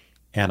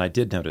 And I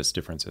did notice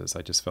differences.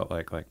 I just felt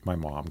like my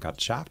mom got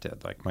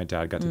shafted. Like my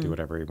dad got to do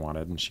whatever he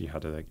wanted, and she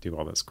had to do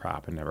all this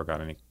crap and never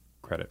got any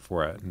credit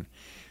for it. And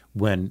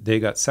when they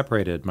got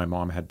separated, my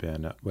mom had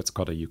been what's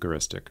called a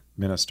Eucharistic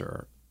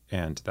minister.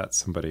 And that's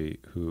somebody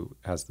who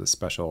has the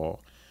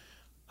special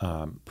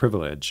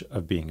privilege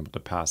of being able to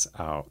pass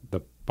out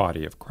the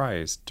body of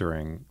Christ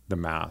during the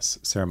Mass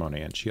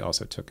ceremony. And she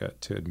also took it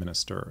to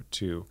administer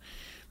to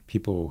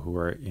people who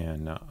are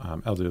in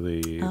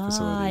elderly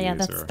facilities. Yeah,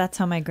 that's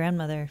how my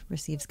grandmother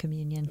receives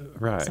communion.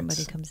 Right.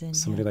 Somebody comes in.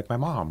 Somebody like my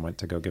mom went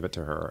to go give it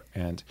to her.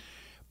 And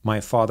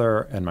my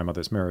father and my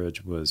mother's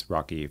marriage was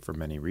rocky for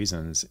many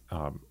reasons,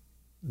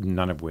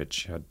 none of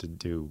which had to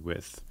do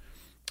with...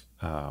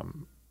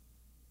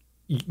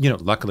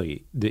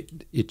 luckily,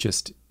 it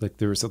just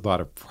there was a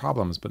lot of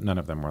problems, but none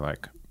of them were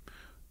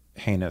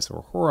heinous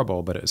or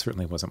horrible. But it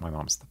certainly wasn't my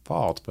mom's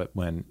fault. But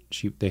when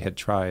they had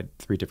tried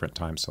 3 different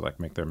times to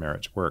make their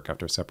marriage work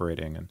after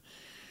separating, and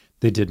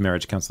they did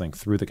marriage counseling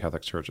through the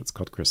Catholic Church. It's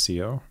called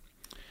Crescio.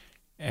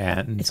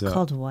 And it's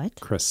called what?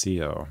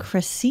 Crescio.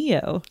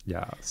 Crescio.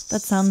 Yes.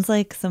 That sounds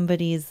like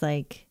somebody's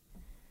like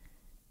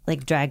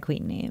drag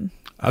queen name.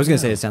 I was gonna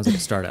say it sounds like a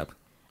startup.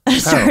 Yeah,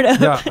 startup.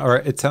 Yeah, or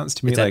it sounds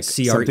to me It's like at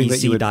something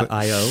that you would put,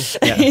 crec.io.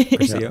 Yeah,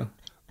 Curcio.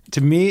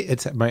 to me,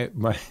 it's my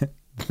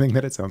thing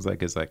that it sounds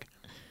like is like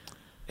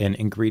an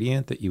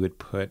ingredient that you would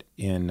put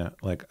in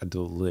like a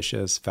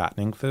delicious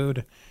fattening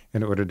food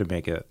in order to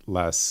make it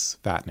less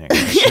fattening.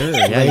 Like, Sure,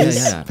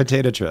 yeah.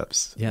 potato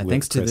chips. Yeah, with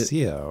thanks to the-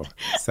 Crisio,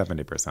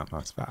 70%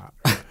 less fat.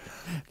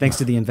 Thanks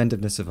to the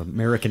inventiveness of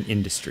American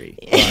industry.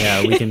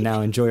 Yeah, we can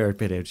now enjoy our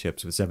potato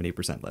chips with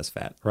 70% less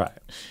fat. Right.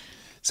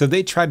 So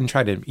they tried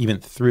it even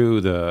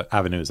through the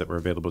avenues that were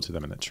available to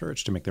them in the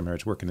church to make their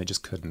marriage work, and they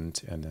just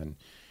couldn't. And then,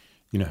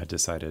 had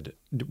decided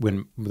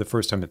when the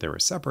first time that they were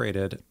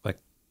separated, like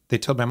they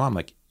told my mom,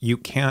 like, you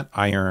can't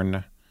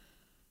iron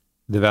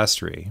the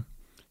vestry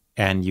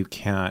and you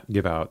can't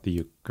give out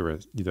the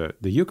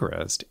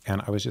Eucharist.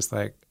 And I was just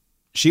like,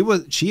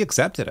 she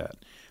accepted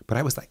it. But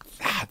I was like,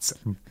 that's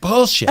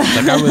bullshit.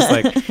 Like I was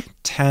like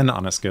 10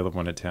 on a scale of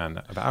 1 to 10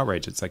 of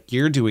outrage. It's like,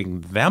 you're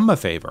doing them a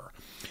favor.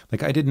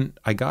 Like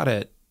I got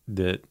it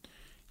that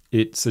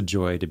it's a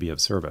joy to be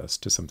of service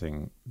to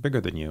something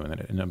bigger than you. And that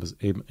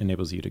it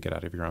enables you to get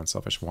out of your own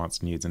selfish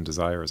wants, needs, and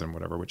desires and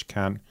whatever, which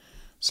can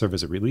serve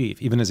as a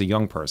relief. Even as a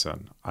young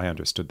person, I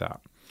understood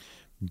that.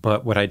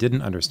 But what I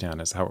didn't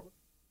understand is how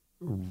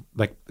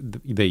like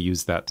they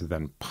use that to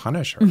then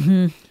punish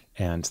her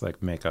and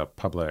like make a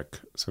public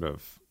sort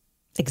of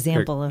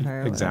Example of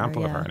her.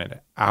 Example of her. And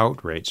it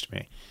outraged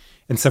me.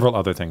 And several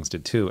other things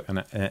did too.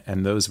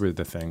 And those were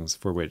the things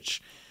for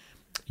which,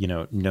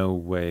 no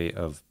way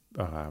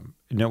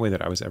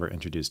that I was ever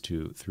introduced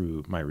to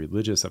through my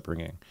religious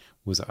upbringing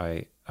was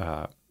I,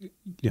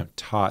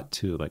 taught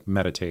to like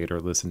meditate or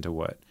listen to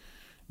what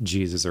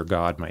Jesus or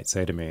God might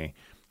say to me.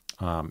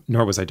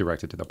 Nor was I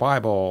directed to the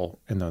Bible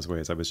in those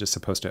ways. I was just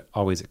supposed to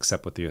always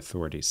accept what the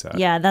authorities said.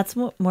 Yeah, that's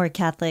more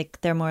Catholic.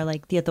 They're more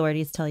like the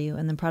authorities tell you.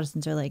 And then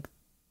Protestants are like,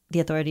 the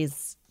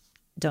authorities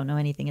don't know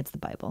anything. It's the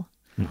Bible.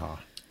 Uh-huh.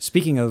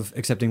 Speaking of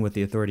accepting what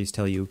the authorities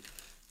tell you,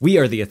 we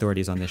are the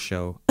authorities on this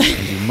show,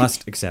 and you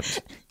must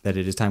accept that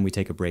it is time we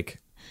take a break.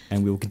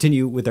 And we will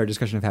continue with our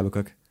discussion of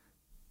Habakkuk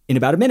in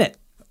about a minute.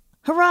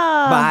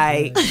 Hurrah!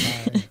 Bye.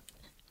 Bye.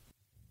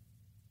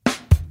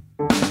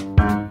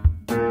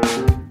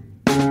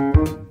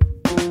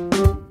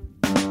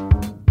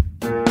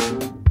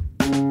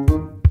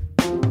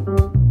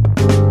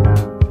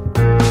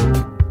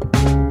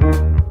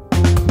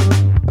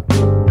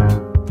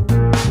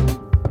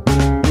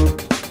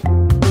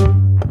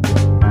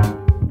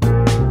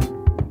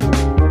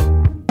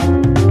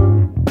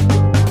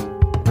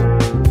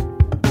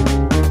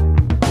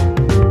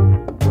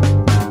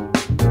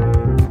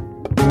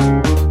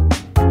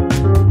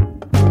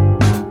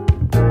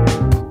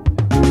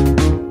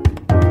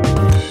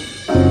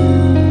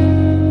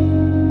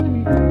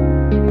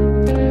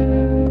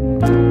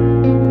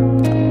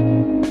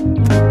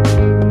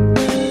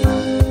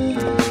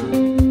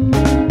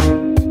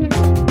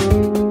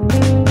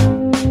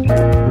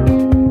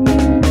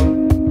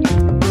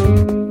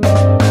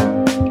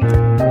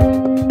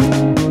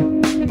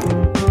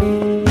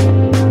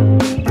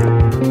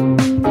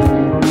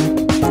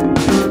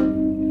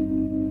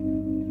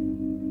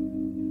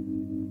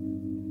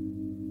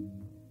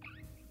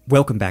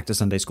 Welcome back to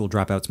Sunday School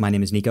Dropouts. My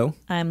name is Nico,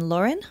 I'm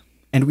Lauren.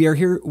 and we are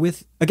here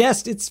with a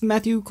guest. It's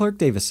Matthew Clark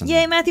Davison.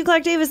 Yay, Matthew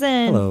Clark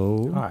Davison.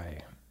 Hello. Hi.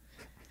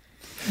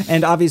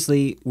 And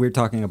obviously, we're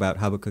talking about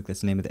Habakkuk.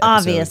 That's the name of the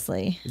episode.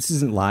 Obviously. This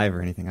isn't live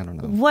or anything. I don't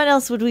know. What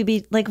else would we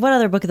be, like, what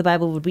other book of the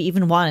Bible would we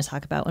even want to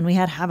talk about when we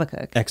had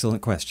Habakkuk?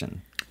 Excellent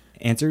question.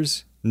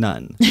 Answers?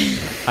 None.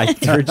 I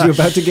heard you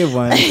about to give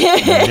one.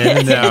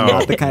 No.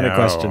 Not the kind of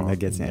question that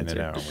gets answered.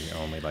 No. We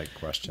only like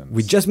questions.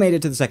 We just made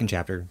it to the second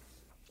chapter.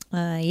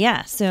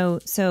 Yeah. So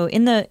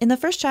in the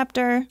first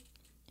chapter,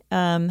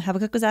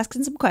 Habakkuk was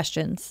asking some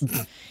questions,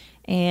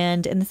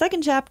 and in the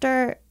second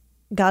chapter,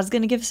 God's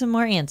going to give some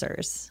more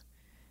answers.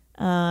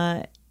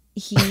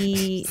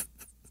 He,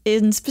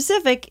 in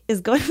specific,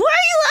 is going. Why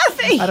are you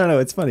laughing? I don't know.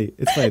 It's funny.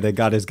 It's funny that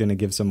God is going to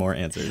give some more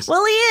answers.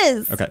 Well, he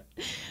is. Okay.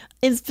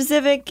 In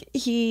specific,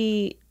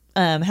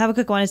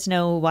 Habakkuk wanted to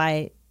know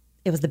why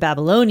it was the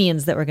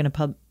Babylonians that were going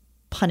to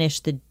punish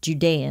the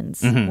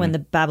Judeans when the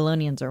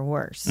Babylonians are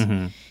worse.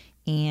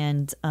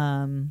 And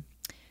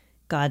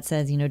God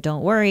says,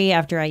 don't worry.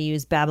 After I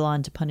use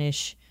Babylon to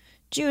punish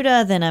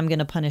Judah, then I'm going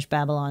to punish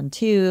Babylon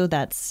too.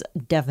 That's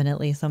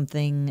definitely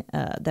something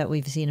that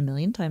we've seen a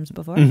million times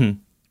before.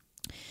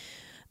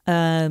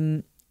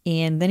 And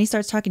then he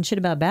starts talking shit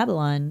about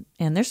Babylon,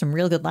 and there's some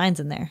real good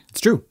lines in there.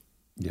 It's true.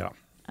 Yeah.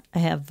 I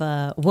have,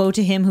 woe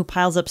to him who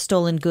piles up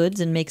stolen goods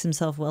and makes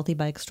himself wealthy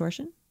by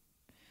extortion.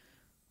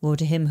 Woe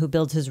to him who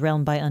builds his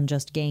realm by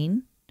unjust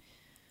gain.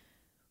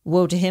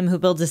 Woe to him who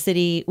builds a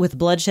city with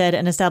bloodshed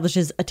and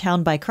establishes a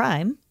town by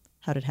crime.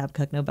 How did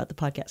Habakkuk know about the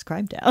podcast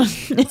Crime Town?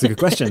 It's a good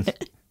question.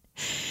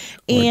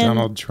 Or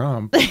Donald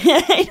Trump.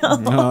 I know.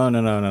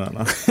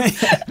 No.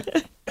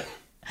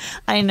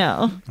 I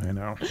know. I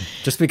know.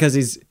 Just because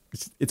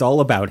it's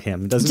all about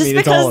him doesn't Just mean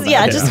it's all because,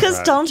 about him. just because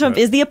Right, Donald Trump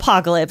right. is the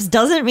apocalypse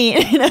doesn't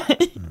mean.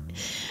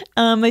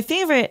 My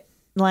favorite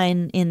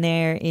line in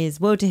there is,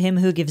 "Woe to him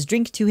who gives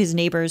drink to his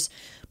neighbors,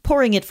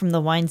 pouring it from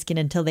the wineskin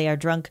until they are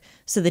drunk,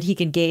 so that he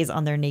can gaze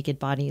on their naked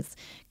bodies."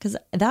 Because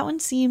that one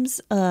seems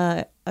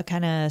a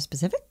kind of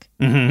specific.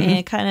 And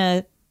I kind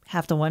of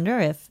have to wonder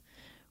if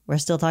we're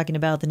still talking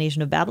about the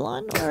nation of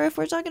Babylon, or if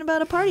we're talking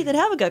about a party that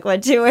Habakkuk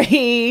went to where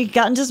he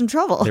got into some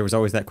trouble. There was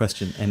always that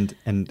question.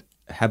 And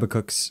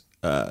Habakkuk's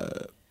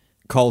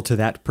call to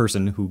that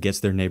person who gets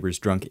their neighbors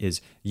drunk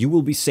is, "You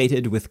will be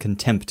sated with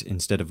contempt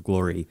instead of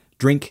glory.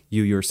 Drink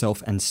you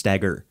yourself and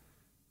stagger.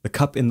 The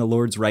cup in the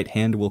Lord's right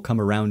hand will come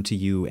around to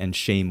you, and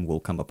shame will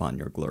come upon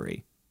your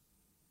glory."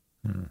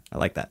 I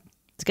like that.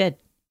 It's good.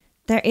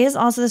 There is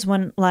also this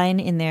one line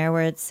in there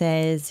where it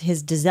says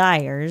his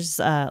desires,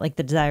 like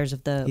the desires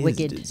of the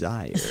wicked. His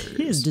desires.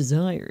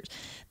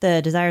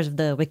 The desires of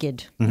the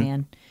wicked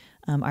man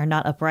are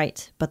not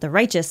upright, but the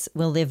righteous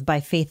will live by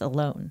faith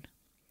alone.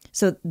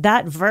 So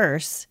that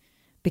verse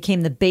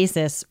became the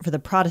basis for the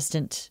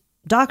Protestant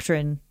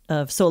doctrine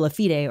of sola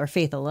fide, or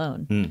faith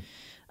alone.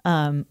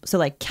 So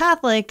like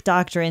Catholic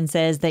doctrine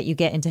says that you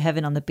get into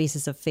heaven on the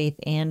basis of faith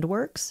and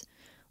works.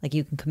 Like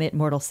you can commit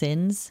mortal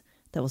sins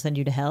that will send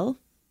you to hell.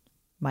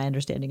 My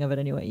understanding of it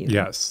anyway.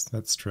 Yes,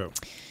 that's true.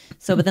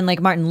 So, but then like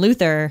Martin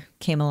Luther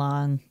came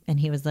along and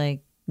he was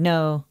like,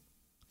 no,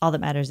 all that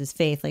matters is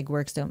faith. Like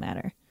works don't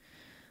matter.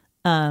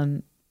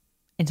 And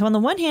so on the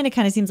one hand, it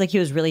kind of seems like he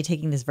was really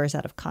taking this verse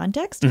out of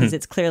context, because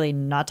it's clearly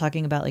not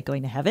talking about like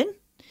going to heaven.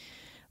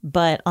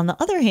 But on the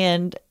other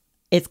hand,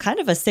 it's kind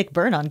of a sick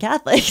burn on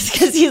Catholics,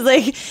 because he's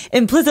like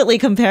implicitly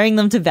comparing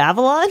them to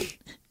Babylon.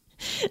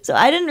 So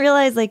I didn't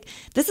realize like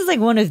this is like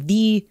one of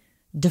the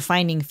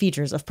defining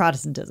features of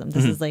Protestantism.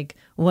 This is like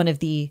one of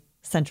the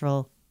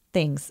central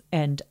things.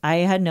 And I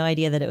had no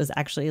idea that it was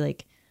actually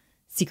like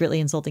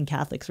secretly insulting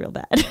Catholics real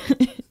bad.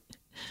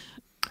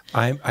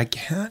 I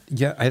can't,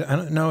 I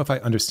don't know if I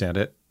understand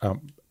it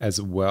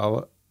as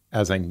well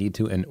as I need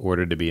to in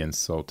order to be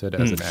insulted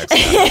as an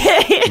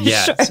ex-Catholic.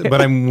 Yes, sure. But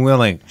I'm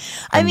willing.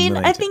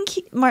 I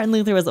think Martin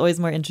Luther was always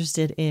more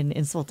interested in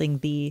insulting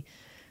the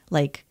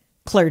like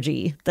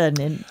clergy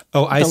than in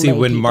I see.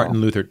 When people.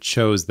 Martin Luther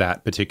chose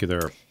that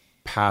particular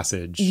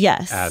passage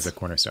as a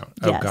cornerstone.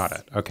 Oh, yes. Got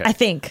it. Okay. I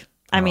think.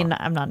 I mean,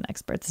 I'm not an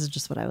expert. This is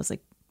just what I was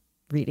like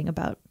reading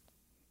about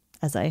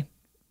as I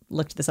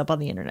looked this up on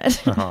the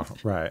internet.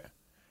 Right.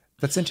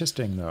 That's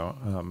interesting,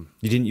 though.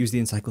 You didn't use the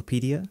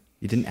encyclopedia?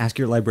 You didn't ask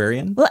your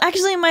librarian? Well,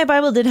 actually, my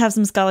Bible did have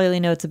some scholarly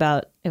notes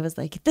about, it was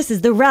like, this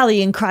is the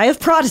rallying cry of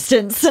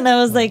Protestants. And I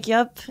was like,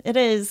 yep, it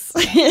is.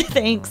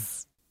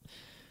 Thanks.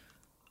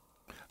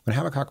 When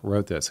Habakkuk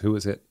wrote this, who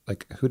was it?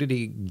 Like, who did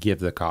he give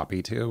the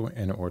copy to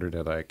in order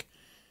to like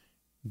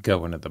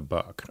go into the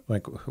book?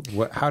 Like,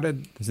 what? How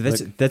did? So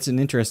that's an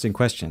interesting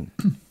question.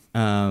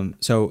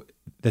 So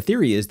the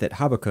theory is that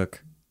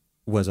Habakkuk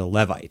was a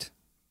Levite,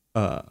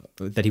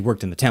 that he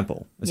worked in the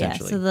temple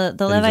essentially. Yeah. So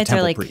the Levites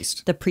are like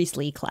priest. The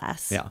priestly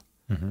class. Yeah.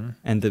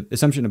 And the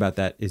assumption about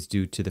that is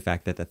due to the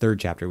fact that the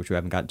third chapter, which we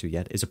haven't gotten to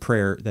yet, is a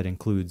prayer that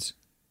includes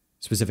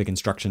specific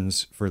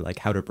instructions for like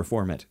how to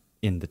perform it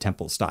in the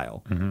temple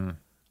style.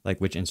 Like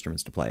which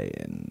instruments to play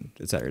and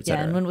et cetera, et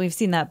cetera. Yeah, and when we've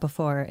seen that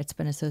before, it's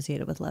been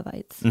associated with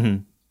Levites.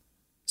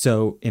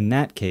 So in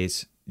that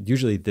case,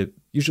 usually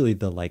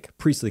the like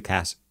priestly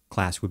class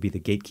would be the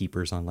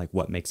gatekeepers on like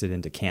what makes it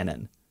into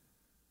canon.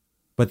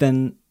 But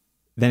then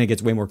it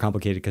gets way more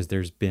complicated because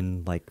there's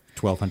been like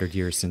 1,200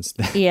 years since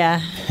that.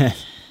 Yeah.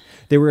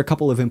 There were a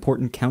couple of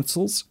important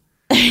councils.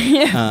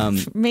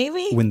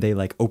 Maybe when they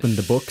like opened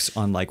the books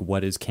on like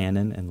what is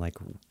canon and like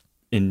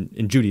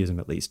in Judaism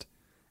at least.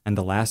 And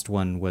the last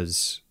one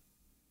was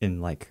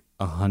in like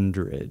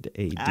 100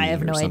 AD. I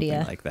have no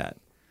idea. Like that.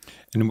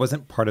 And it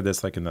wasn't part of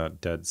this like in the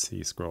Dead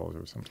Sea Scrolls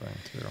or something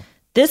too.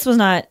 This was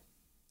not.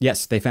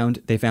 Yes, they found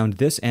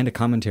this and a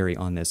commentary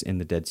on this in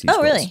the Dead Sea Scrolls.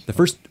 Oh,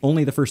 really?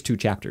 Only the first 2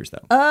 chapters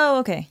though. Oh,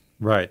 okay.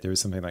 Right. There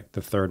was something like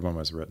the third one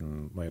was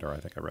written later. I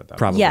think I read that.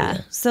 Probably.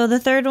 Yeah. So the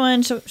third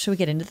one, should we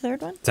get into the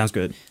third one? Sounds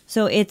good.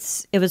 So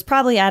it was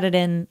probably added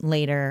in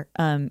later.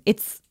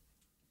 It's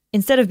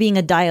instead of being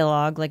a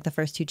dialogue like the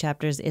first 2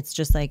 chapters, it's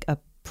just like a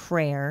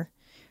prayer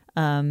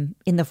in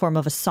the form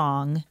of a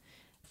song.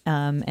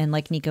 And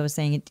like Nico was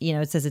saying,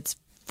 it says it's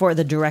for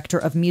the director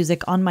of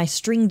music on my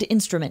stringed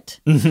instrument.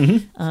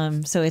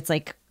 So it's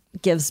like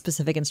gives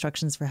specific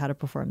instructions for how to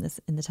perform this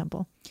in the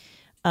temple.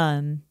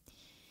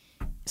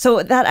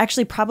 So that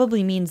actually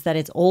probably means that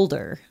it's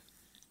older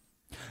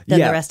than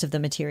the rest of the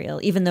material,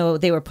 even though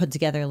they were put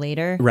together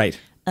later. Right.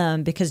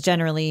 Because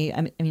generally,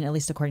 I mean, at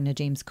least according to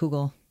James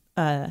Kugel,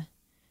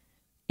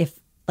 if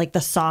like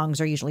the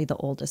songs are usually the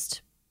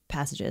oldest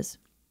passages.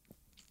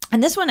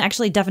 And this one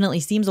actually definitely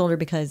seems older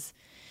because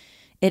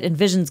it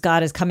envisions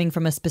God as coming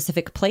from a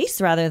specific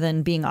place rather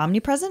than being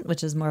omnipresent,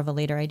 which is more of a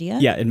later idea.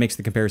 Yeah, it makes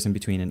the comparison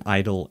between an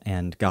idol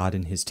and God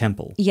in his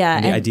temple. Yeah.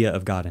 And the idea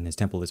of God in his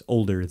temple is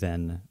older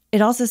than...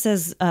 It also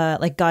says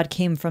like God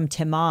came from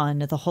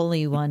Teman, the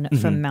Holy One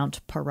from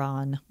Mount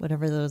Paran,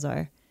 whatever those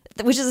are.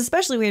 Which is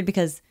especially weird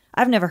because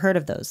I've never heard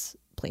of those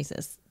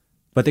places.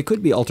 But they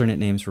could be alternate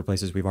names for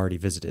places we've already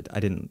visited. I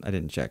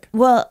didn't check.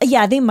 Well,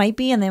 yeah, they might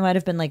be, and they might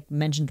have been like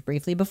mentioned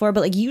briefly before,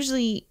 but like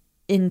usually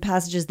in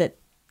passages that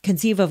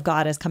conceive of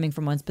God as coming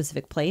from one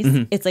specific place,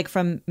 it's like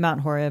from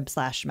Mount Horeb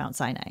 / Mount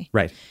Sinai.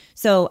 Right.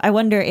 So I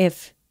wonder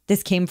if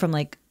this came from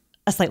like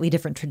a slightly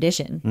different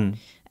tradition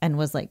and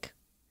was like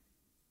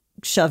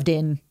shoved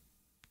in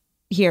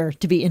here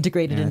to be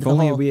integrated into If the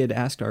only whole. we had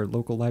asked our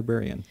local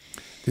librarian.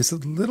 There's a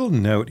little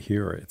note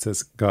here. It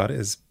says God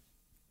is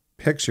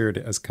pictured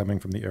as coming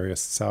from the area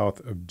south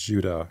of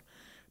Judah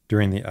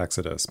during the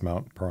Exodus,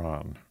 Mount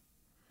Paran,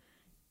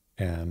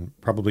 and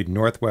probably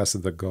northwest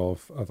of the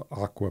Gulf of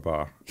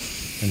Aqaba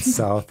and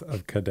south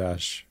of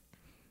Kadesh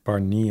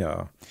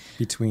Barnea,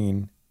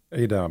 between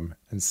Edom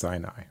and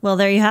Sinai. Well,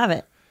 there you have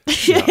it.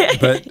 Yeah,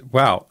 but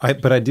wow,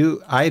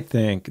 I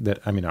think that,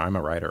 I mean, I'm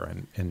a writer,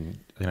 and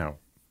you know,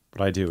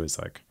 what I do is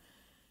like,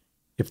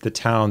 if the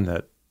town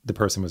that the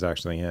person was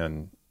actually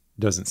in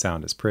doesn't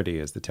sound as pretty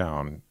as the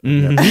town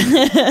in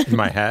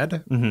my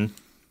head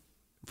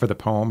for the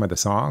poem or the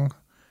song,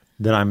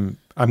 then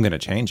I'm going to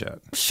change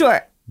it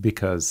Sure.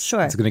 because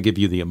Sure. it's going to give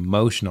you the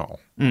emotional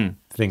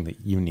thing that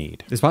you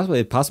need. It's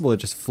possible it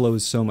just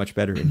flows so much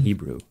better in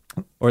Hebrew,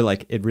 or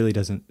like it really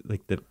doesn't,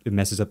 like it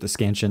messes up the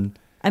scansion.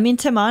 I mean,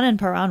 Taman and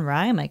Paran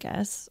rhyme, I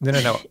guess.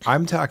 No.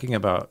 I'm talking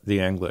about the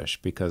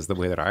English, because the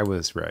way that I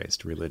was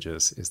raised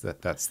religious is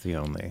that's the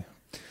only.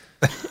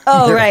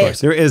 Oh, right.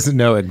 There is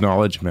no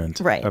acknowledgement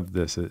Right. of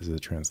this as a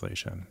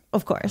translation.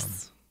 Of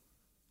course.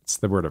 It's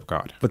the word of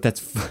God. But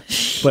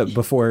but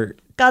before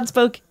God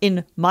spoke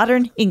in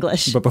modern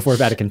English. before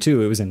Vatican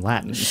II, it was in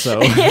Latin.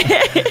 So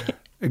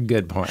A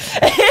good point.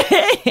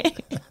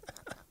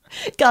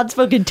 God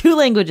spoke in 2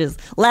 languages,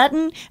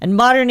 Latin and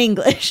modern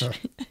English.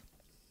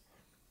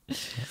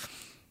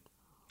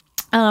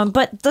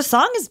 But the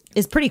song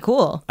is pretty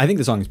cool. I think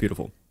the song is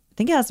beautiful. I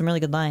think it has some really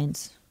good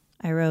lines.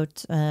 I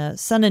wrote,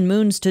 sun and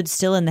moon stood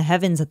still in the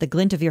heavens at the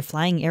glint of your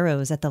flying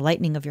arrows, at the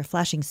lightning of your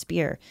flashing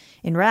spear.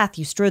 In wrath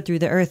you strode through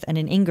the earth, and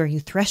in anger you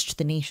threshed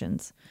the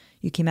nations.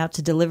 You came out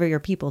to deliver your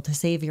people, to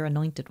save your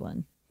anointed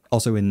one.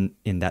 Also in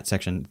that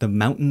section, the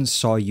mountains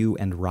saw you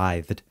and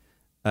writhed.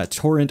 A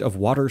torrent of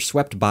water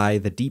swept by,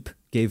 the deep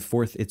gave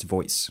forth its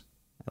voice.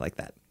 I like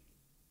that.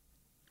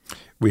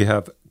 We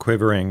have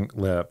quivering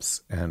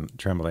lips and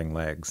trembling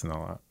legs and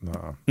all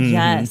that.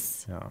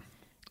 Yes. Yeah.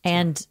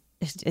 And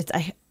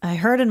I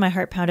heard and my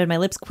heart pounded, my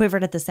lips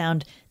quivered at the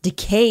sound.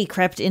 Decay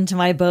crept into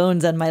my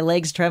bones and my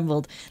legs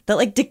trembled. That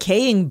like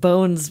decaying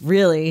bones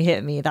really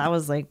hit me. That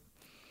was like,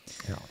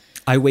 Yeah.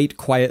 I wait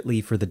quietly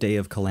for the day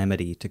of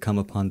calamity to come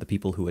upon the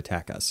people who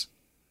attack us.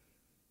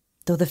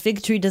 though the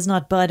fig tree does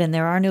not bud and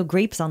there are no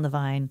grapes on the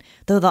vine,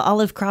 though the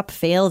olive crop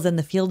fails and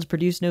the fields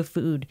produce no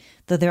food,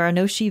 though there are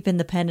no sheep in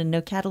the pen and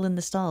no cattle in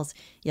the stalls,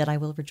 yet I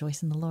will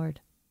rejoice in the Lord.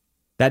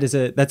 That's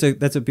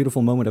a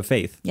beautiful moment of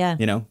faith. Yeah.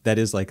 You know, that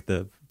is like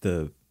the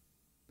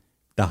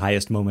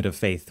highest moment of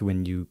faith,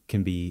 when you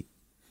can be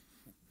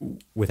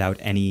without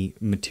any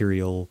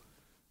material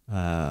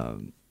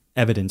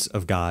evidence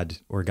of God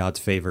or God's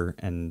favor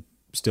and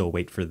still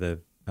wait for the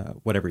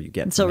whatever you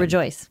get. And so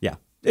rejoice. Yeah.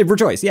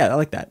 Rejoice. Yeah, I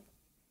like that.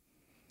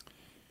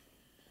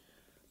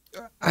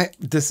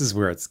 This is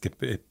where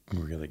it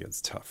really gets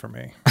tough for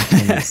me.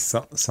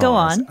 Go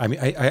on. I mean,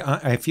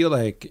 I feel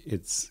like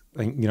it's,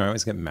 I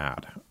always get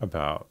mad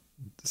about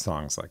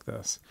songs like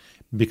this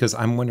because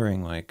I'm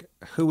wondering, like,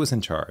 who was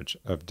in charge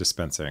of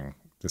dispensing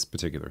this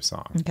particular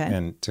song, Okay.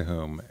 and to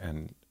whom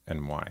and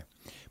why.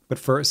 But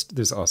first,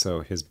 there's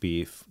also his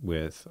beef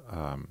with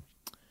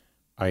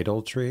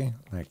idolatry.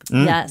 Like,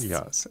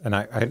 Yes.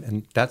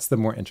 and that's the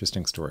more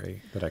interesting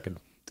story that I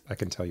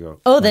can tell you.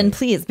 Oh, then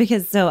please,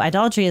 because so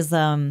idolatry is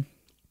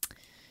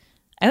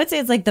I would say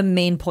it's like the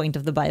main point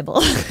of the Bible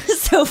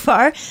so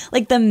far.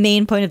 Like the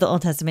main point of the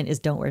Old Testament is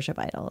don't worship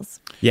idols.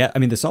 Yeah, I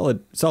mean,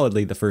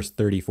 solidly the first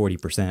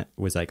 30-40%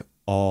 was like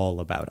all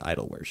about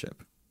idol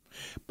worship.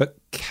 But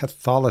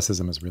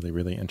Catholicism is really,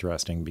 really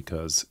interesting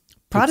because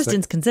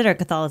Protestants consider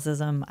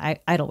Catholicism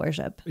idol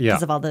worship Yeah.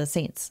 because of all the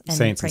saints and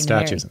saints and praying to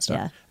Mary. statues and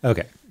stuff. Yeah.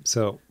 Okay,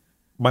 so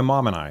my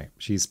mom and I,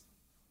 she's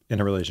in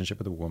a relationship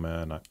with a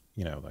woman.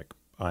 Like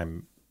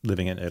I'm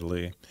living in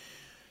Italy.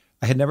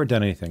 I had never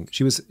done anything.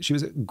 She was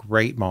a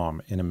great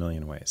mom in a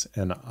million ways,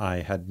 and I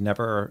had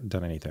never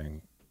done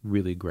anything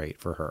really great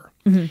for her.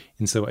 Mm-hmm.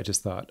 And so I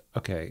just thought,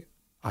 okay,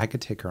 I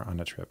could take her on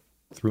a trip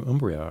through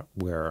Umbria,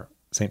 where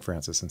St.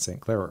 Francis and St.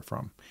 Clare are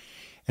from.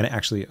 And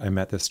actually, I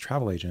met this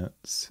travel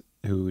agent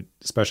who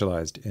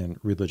specialized in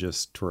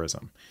religious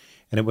tourism.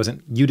 And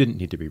you didn't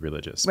need to be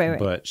religious, Right.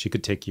 but she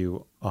could take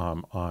you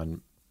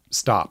on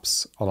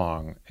stops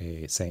along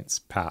a saint's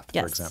path,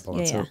 Yes. for example. Yeah,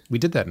 And so yeah. we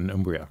did that in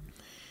Umbria.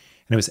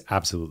 And it was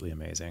absolutely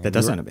amazing. That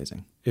does sound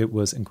amazing. It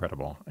was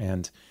incredible.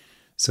 And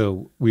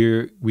so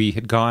we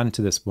had gone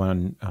to this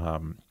one,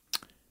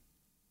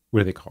 what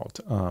are they called?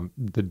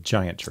 The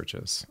giant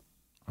churches.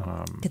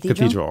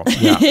 Cathedral?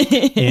 Yeah.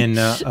 In,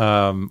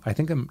 I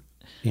think I'm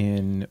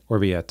in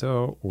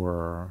Orvieto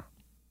or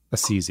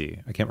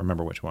Assisi. I can't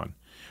remember which one.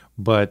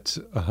 But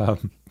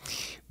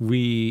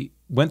we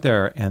went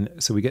there, and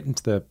so we get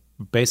into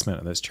basement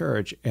of this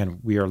church,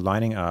 and we are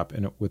lining up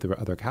with the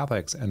other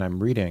Catholics, and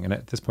I'm reading, and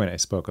at this point I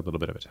spoke a little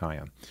bit of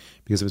Italian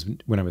because it was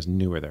when I was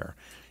newer there,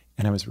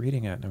 and I was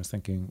reading it and I was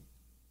thinking,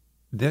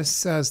 this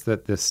says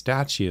that this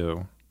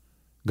statue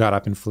got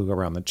up and flew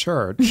around the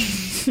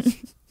church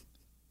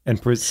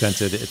and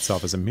presented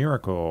itself as a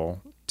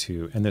miracle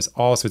and there's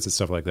all sorts of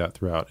stuff like that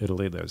throughout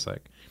Italy. There's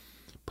like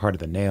part of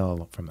the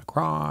nail from the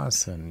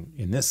cross, and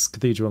in this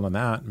cathedral and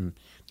that, and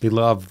they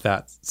love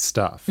that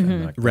stuff.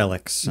 And like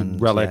relics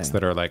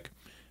that are like,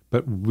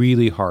 but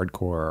really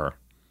hardcore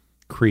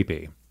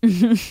creepy.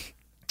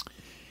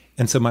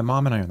 And so my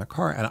mom and I are in the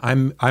car, and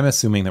I'm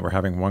assuming that we're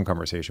having one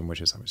conversation, which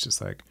is I was just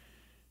like,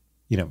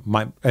 you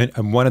know,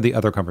 and one of the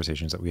other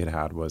conversations that we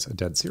had was a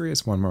dead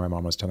serious one where my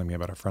mom was telling me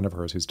about a friend of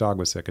hers whose dog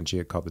was sick, and she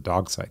had called the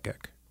dog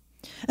psychic.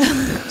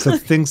 So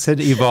things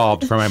had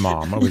evolved for my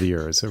mom over the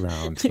years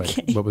around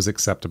what was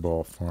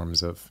acceptable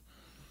forms of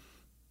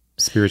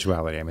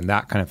spirituality. I mean,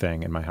 that kind of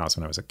thing in my house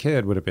when I was a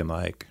kid would have been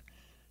like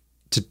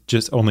to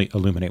just only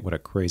illuminate what a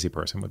crazy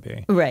person would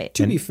be. Right.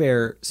 To be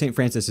fair, St.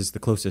 Francis is the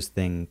closest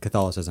thing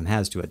Catholicism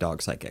has to a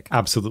dog psychic.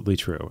 Absolutely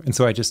true. And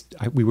so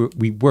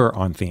we were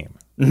on theme.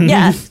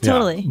 Yeah,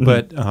 totally.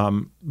 Yeah.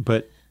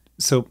 But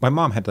so my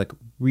mom had like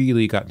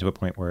really gotten to a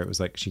point where it was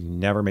like she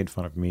never made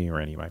fun of me or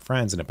any of my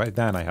friends, and by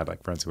then I had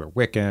like friends who were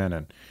Wiccan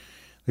and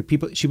like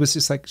people. She was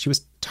just like, she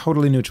was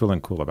totally neutral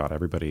and cool about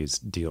everybody's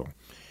deal,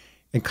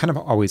 and kind of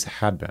always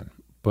had been.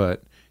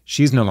 But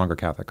she's no longer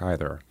Catholic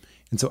either,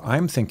 and so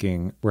I'm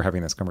thinking, we're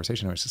having this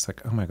conversation. I was just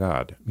like, oh my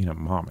God, you know,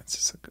 Mom, it's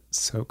just like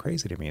so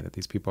crazy to me that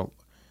these people,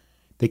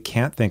 they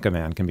can't think a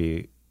man can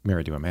be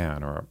married to a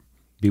man or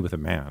be with a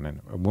man,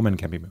 and a woman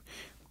can be.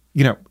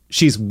 You know,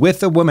 she's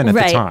with a woman at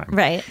the time.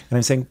 Right. And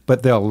I'm saying,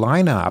 but they'll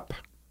line up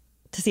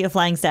to see a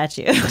flying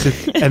statue.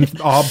 And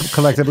all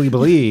collectively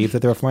believe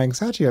that they're a flying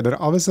statue. And then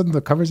all of a sudden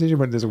the conversation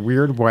went this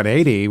weird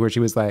 180 where she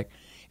was like,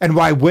 and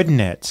why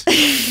wouldn't it?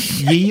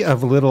 Ye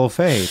of little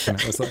faith.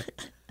 And I was like,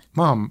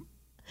 Mom,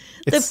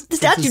 the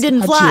statue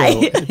didn't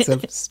fly. It's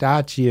a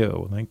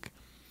statue. Like,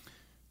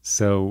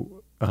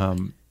 so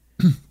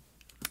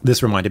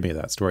this reminded me of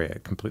that story.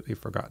 I'd completely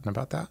forgotten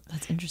about that.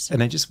 That's interesting.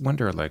 And I just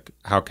wonder, like,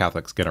 how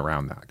Catholics get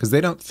around that, because they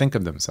don't think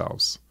of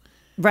themselves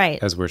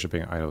as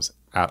worshiping idols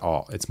at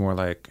all. It's more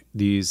like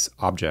these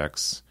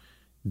objects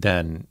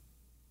then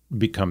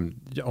become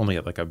only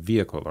like a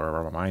vehicle or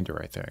a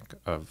reminder, I think,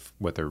 of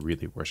what they're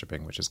really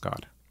worshiping, which is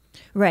God.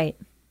 Right.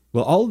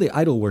 Well, all the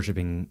idol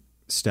worshiping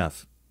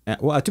stuff.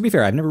 Well, to be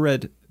fair, I've never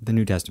read the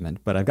New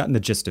Testament, but I've gotten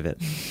the gist of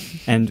it.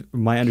 And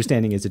my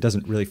understanding is it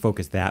doesn't really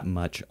focus that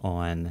much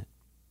on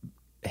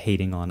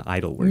hating on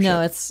idol worship. No,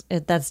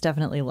 that's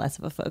definitely less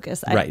of a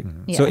focus. Right.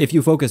 Yeah. So if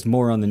you focused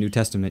more on the New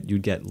Testament,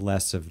 you'd get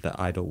less of the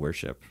idol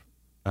worship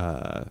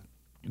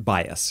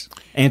bias,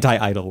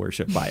 anti-idol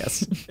worship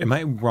bias. Am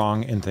I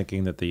wrong in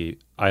thinking that the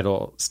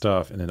idol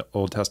stuff in the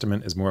Old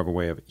Testament is more of a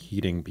way of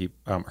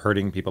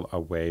hurting people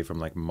away from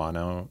like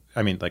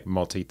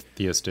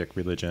multi-theistic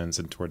religions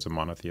and towards a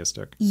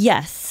monotheistic?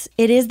 Yes,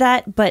 it is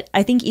that. But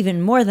I think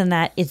even more than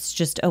that, it's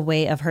just a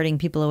way of hurting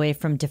people away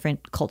from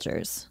different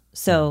cultures.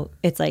 So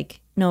it's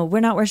like, no, we're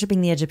not worshiping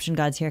the Egyptian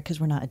gods here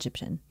because we're not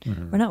Egyptian.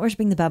 Mm-hmm. We're not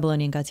worshiping the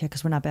Babylonian gods here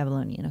because we're not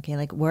Babylonian. Okay,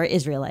 like we're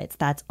Israelites.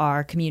 That's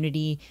our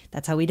community.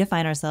 That's how we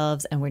define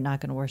ourselves, and we're not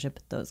going to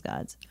worship those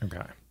gods. Okay.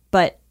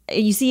 But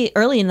you see,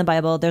 early in the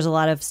Bible, there's a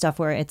lot of stuff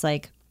where it's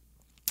like,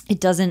 it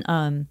doesn't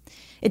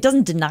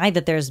deny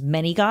that there's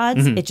many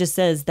gods. Mm-hmm. It just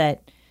says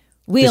that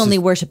we only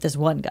worship this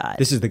one God.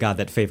 This is the God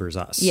that favors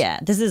us. Yeah,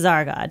 this is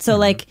our God. So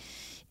like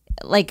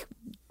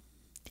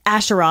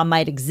Asherah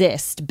might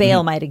exist,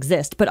 Baal might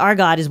exist, but our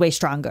God is way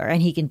stronger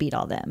and he can beat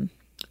all them.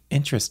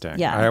 Interesting.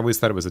 Yeah. I always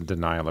thought it was a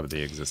denial of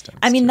the existence.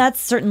 I mean, that's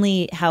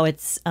certainly how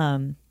it's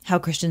how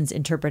Christians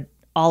interpret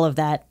all of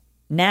that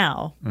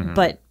now. Mm-hmm.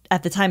 But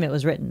at the time it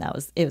was written,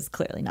 it was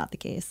clearly not the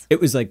case. It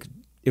was like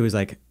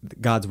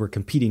gods were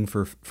competing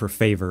for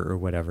favor or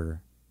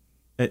whatever.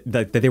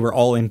 That they were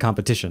all in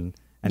competition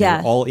and they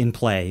were all in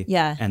play.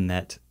 Yeah. And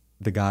that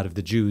the God of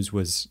the Jews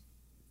was,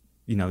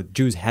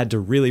 Jews had to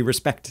really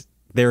respect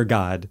their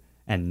God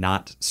and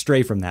not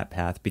stray from that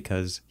path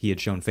because he had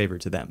shown favor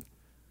to them.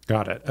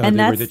 Got it. And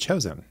they were the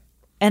chosen.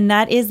 And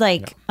that is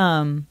like,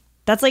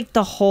 that's like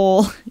the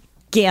whole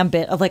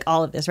gambit of like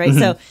all of this, right? Mm-hmm.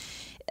 So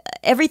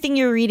everything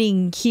you're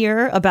reading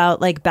here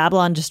about like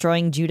Babylon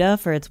destroying Judah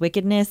for its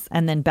wickedness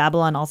and then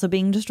Babylon also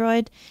being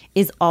destroyed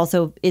it's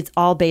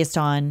all based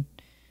on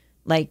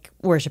like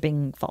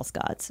worshiping false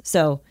gods.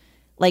 So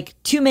like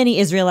too many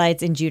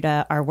Israelites in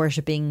Judah are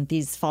worshiping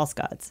these false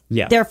gods.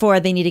 Yeah.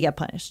 Therefore, they need to get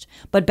punished.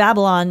 But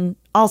Babylon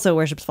also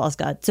worships false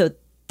gods. So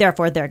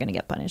therefore, they're going to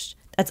get punished.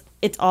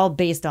 It's all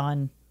based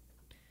on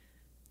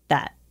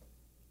that,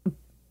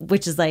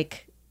 which is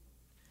like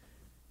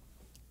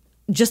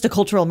just a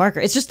cultural marker.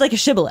 It's just like a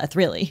shibboleth,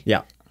 really.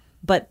 Yeah.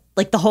 But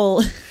like the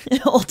whole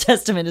Old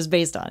Testament is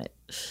based on it.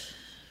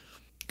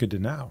 Good to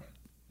know.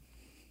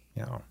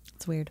 Yeah.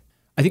 It's weird.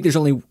 I think there's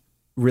only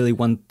really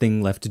one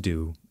thing left to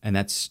do, and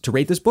that's to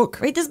rate this book.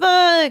 Rate this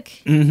book.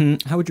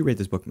 Mm-hmm. How would you rate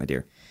this book, my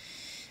dear?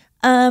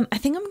 I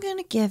think I'm going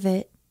to give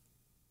it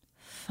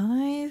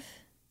 5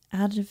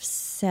 out of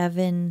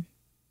 7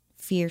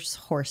 fierce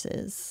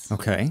horses.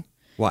 Okay.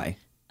 Why?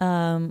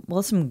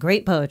 Well, some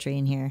great poetry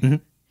in here.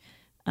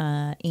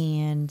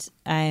 And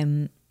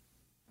I'm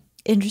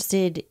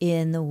interested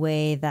in the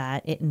way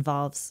that it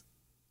involves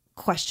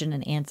question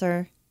and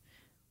answer,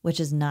 which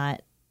is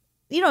not,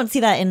 you don't see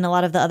that in a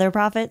lot of the other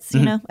prophets,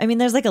 you know? I mean,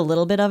 there's like a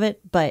little bit of it,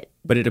 but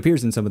But it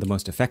appears in some of the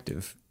most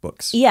effective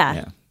books.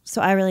 yeah.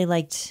 So I really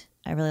liked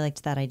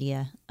that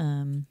idea.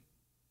 And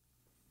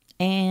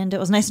it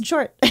was nice and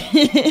short.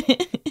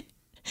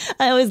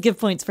 I always give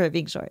points for it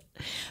being short.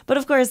 But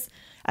of course,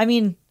 I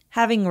mean,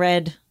 I've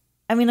read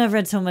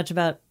so much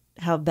about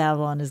how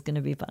Babylon is going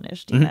to be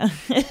punished, you know?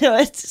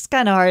 It's just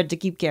kind of hard to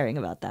keep caring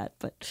about that.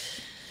 But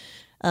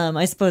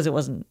I suppose it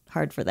wasn't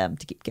hard for them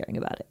to keep caring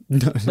about it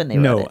when they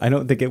wrote No, it. I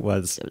don't think it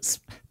was. It was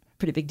a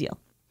pretty big deal.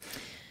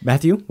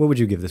 Matthew, what would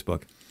you give this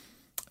book?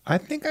 I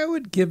think I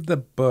would give the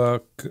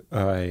book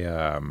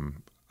a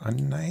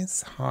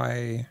nice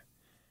high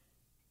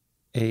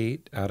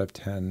 8 out of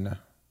 10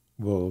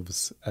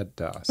 wolves at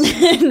dusk.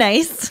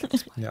 Nice.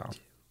 Yeah.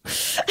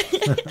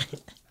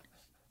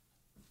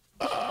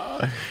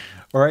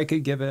 Or I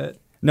could give it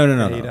No.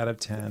 8 out of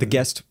 10. The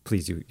guest,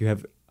 please. You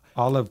have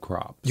Olive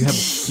crops.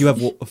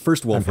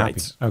 first wolf I'm happy.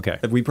 rights. Okay.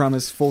 We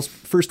promise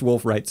first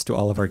wolf rights to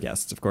all of our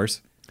guests, of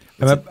course.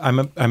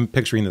 I'm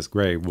picturing this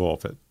gray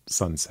wolf at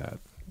sunset.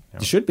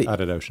 It should be.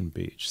 Out at Ocean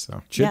Beach.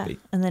 So Should be.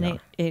 And then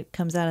it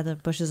comes out of the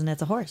bushes and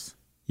it's a horse.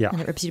 yeah,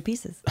 And it rips you to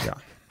pieces. yeah.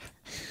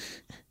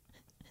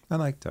 I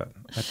liked it.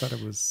 I thought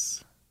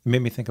it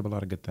made me think of a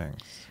lot of good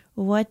things.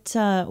 What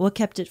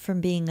kept it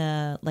from being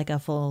a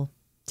full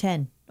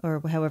 10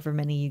 or however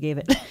many you gave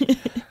it?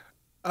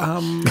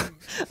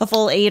 A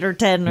full 8 or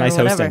 10 or Nice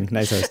whatever. hosting.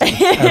 Nice hosting.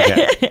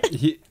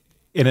 Okay.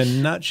 In a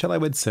nutshell, I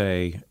would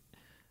say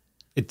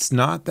it's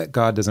not that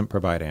God doesn't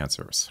provide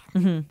answers.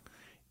 Mm-hmm.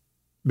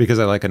 Because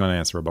I like an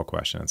unanswerable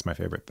question. It's my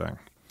favorite thing.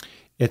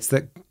 It's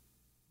that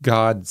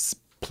God's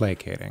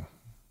placating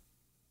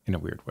in a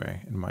weird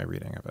way in my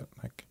reading of it.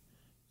 Like,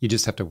 you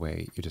just have to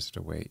wait. You just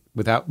have to wait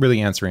without really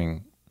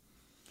answering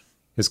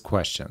his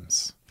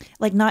questions.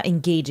 Like not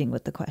engaging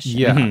with the question.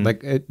 Yeah.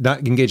 Like not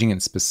engaging in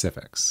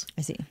specifics.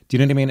 I see. Do you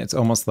know what I mean? It's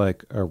almost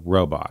like a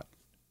robot.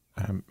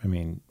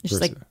 It's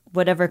just like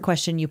whatever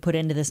question you put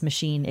into this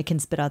machine, it can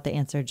spit out the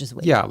answer. Just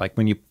wait. yeah, like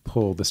when you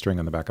pull the string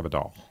on the back of a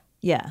doll.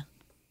 Yeah.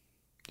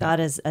 God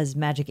as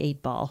Magic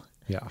 8 Ball,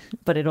 Yeah.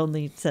 but it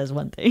only says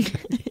one thing.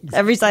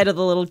 Every side of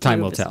the little Time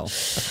cube will is-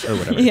 tell, or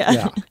whatever. Yeah.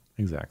 Yeah.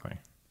 Exactly.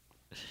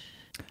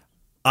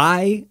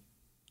 I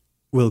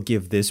will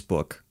give this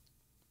book.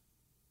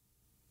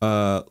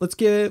 Let's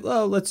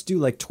do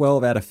like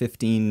 12 out of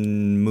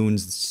 15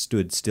 moons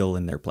stood still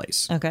in their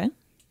place. Okay.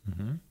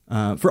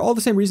 For all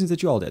the same reasons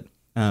that you all did.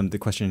 The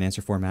question and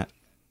answer format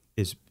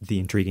is the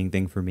intriguing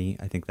thing for me.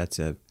 I think it's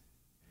a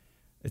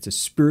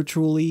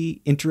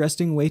spiritually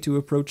interesting way to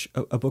approach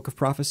a book of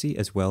prophecy,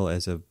 as well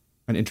as an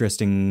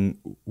interesting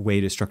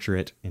way to structure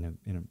it in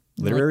a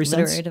literary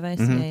sense. Literary device.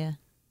 Yeah, yeah.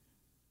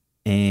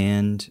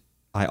 And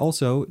I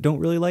also don't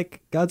really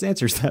like God's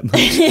answers that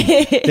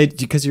much.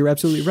 Because you're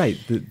absolutely right.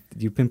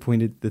 You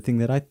pinpointed the thing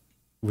that I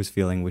was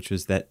feeling, which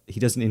was that he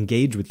doesn't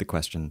engage with the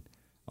question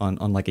on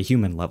like a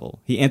human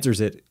level. He answers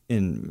it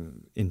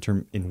in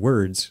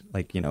words,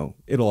 like, you know,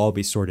 it'll all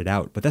be sorted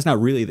out. But that's not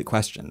really the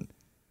question.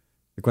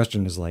 The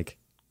question is like,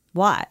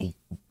 Why?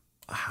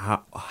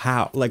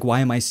 how, like, why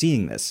am I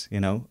seeing this?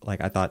 You know,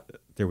 like, I thought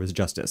there was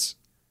justice.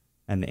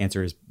 And the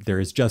answer is there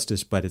is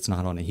justice, but it's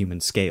not on a human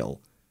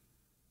scale.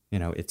 You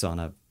know, it's on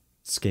a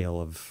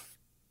scale of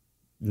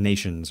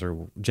nations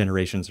or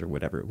generations or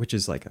whatever, which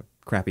is like a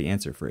crappy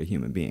answer for a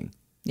human being.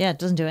 Yeah, it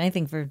doesn't do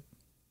anything for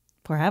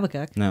poor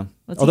Habakkuk. No.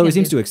 What's he Although he gonna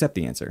seems do? to accept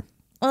the answer.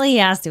 Well, he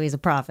has to. He's a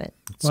prophet.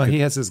 Well, he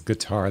has his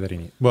guitar that he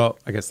needs. Well,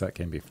 I guess that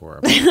came before.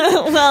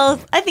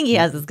 Well, I think he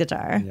has his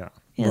guitar. Yeah.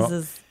 He has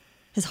Well,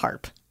 his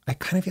harp. I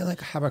kind of feel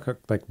like Habakkuk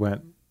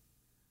went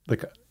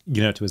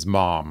to his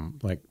mom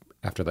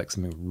after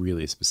something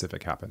really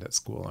specific happened at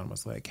school and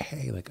was like,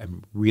 hey,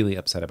 I'm really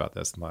upset about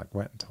this, and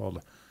went and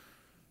told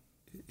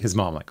his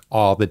mom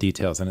all the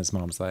details, and his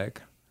mom's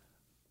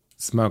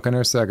smoking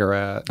her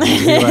cigarette,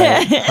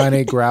 and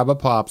honey, grab a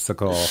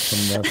popsicle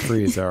from the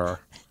freezer.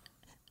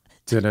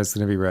 Dinner's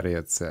gonna be ready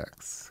at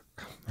 6.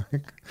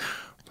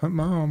 But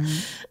Mom,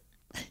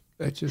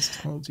 I just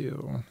told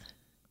you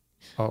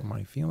all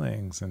my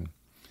feelings, and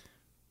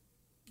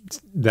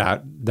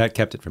that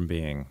kept it from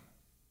being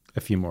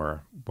a few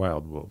more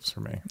wild wolves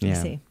for me.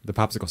 Yeah. see. The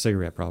popsicle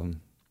cigarette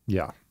problem.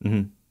 Yeah.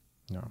 Mm-hmm.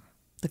 Yeah.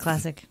 The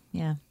classic.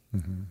 Yeah.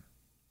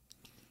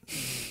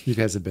 You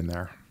guys have been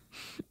there.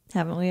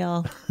 Haven't we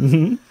all?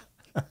 Mm-hmm.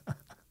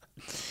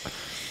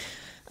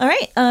 All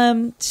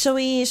right. Shall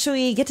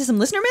we get to some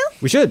listener mail?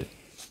 We should.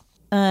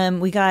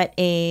 We got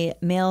a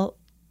mail.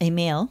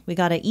 We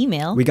got an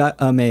email. We got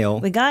a mail.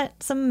 We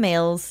got some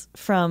mails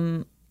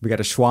from We got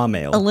a schwa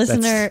mail. A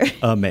listener- That's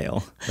a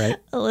mail, right?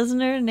 a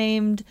listener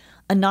named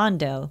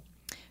Anando,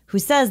 who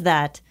says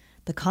that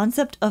the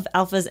concept of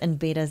alphas and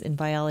betas in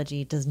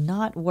biology does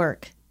not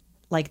work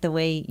like the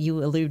way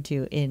you allude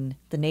to in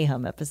the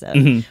Nahum episode.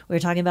 We were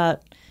talking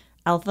about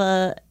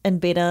alpha and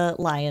beta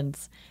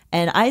lions.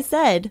 And I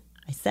said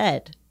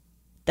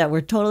that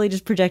we're totally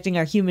just projecting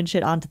our human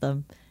shit onto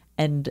them.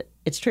 And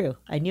it's true.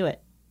 I knew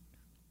it.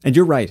 And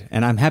you're right.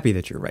 And I'm happy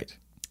that you're right.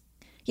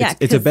 Yeah.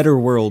 It's a better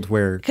world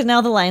where... Because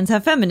now the lions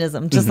have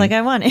feminism, just like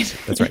I wanted.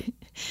 That's right.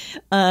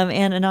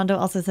 And Anando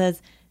also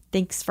says,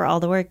 thanks for all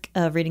the work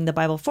of reading the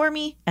Bible for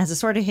me. As a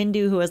sort of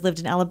Hindu who has lived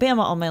in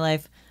Alabama all my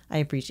life, I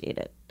appreciate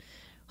it.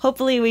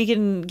 Hopefully we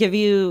can give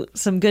you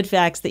some good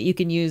facts that you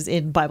can use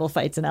in Bible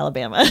fights in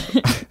Alabama.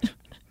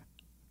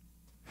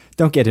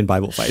 Don't get in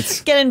Bible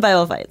fights. Get in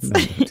Bible fights.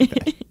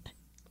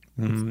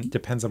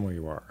 Depends on where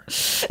you are.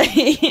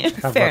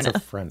 Have Fair lots enough.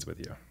 of friends with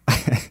you.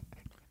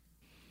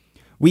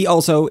 We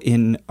also,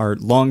 in our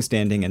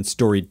long-standing and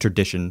storied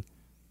tradition,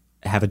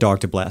 have a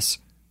dog to bless.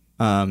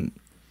 Our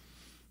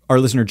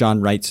listener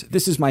John writes,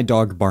 "This is my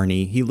dog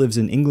Barney. He lives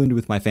in England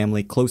with my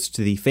family, close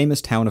to the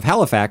famous town of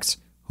Halifax,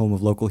 home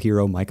of local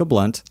hero Micah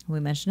Blunt.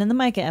 We mentioned in the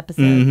Micah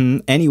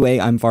episode. Anyway,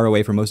 I'm far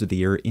away for most of the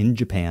year in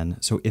Japan,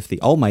 so if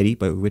the Almighty,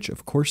 by which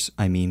of course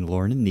I mean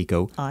Lauren and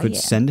Nico, could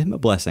send him a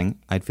blessing,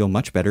 I'd feel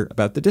much better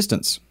about the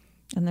distance."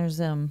 And there's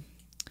a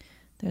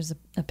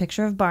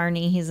picture of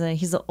Barney. He's an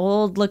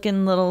old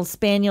looking little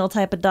spaniel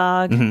type of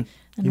dog. And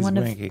He's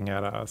winking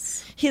at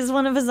us.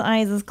 one of his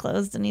eyes is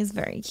closed and he's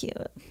very cute.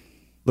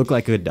 Look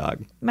like a good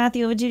dog.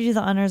 Matthew, would you do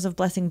the honors of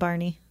blessing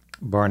Barney?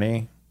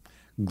 Barney,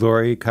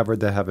 glory covered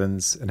the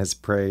heavens, and his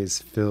praise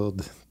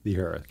filled the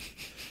earth.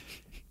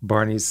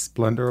 Barney's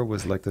splendor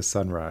was like the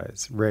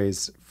sunrise.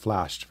 Rays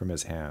flashed from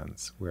his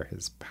hands where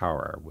his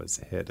power was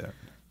hidden.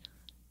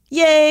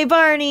 Yay,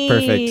 Barney!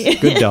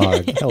 Perfect. Good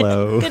dog.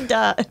 Hello. Good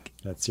dog.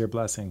 That's your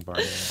blessing,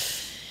 Barney.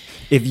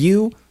 If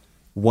you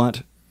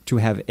want to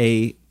have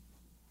a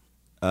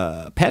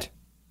pet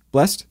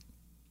blessed,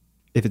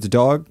 if it's a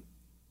dog,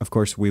 of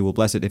course, we will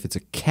bless it. If it's a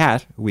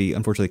cat, we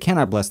unfortunately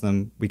cannot bless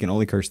them. We can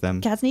only curse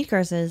them. Cats need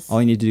curses.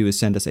 All you need to do is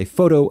send us a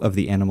photo of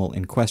the animal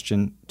in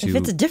question. If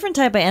it's a different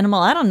type of animal,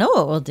 I don't know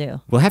what we'll do.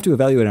 We'll have to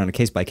evaluate it on a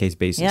case-by-case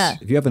basis. Yeah.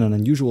 If you have an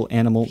unusual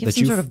animal If you have that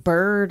some you sort of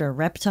bird or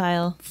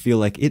reptile, feel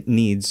like it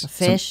needs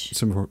fish.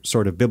 some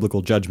sort of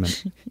biblical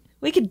judgment,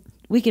 we could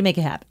make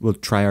it happen. we'll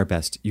try our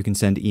best. You can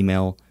send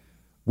email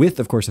with,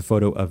 of course, a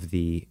photo of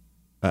the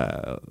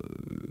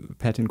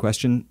pet in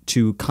question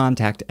to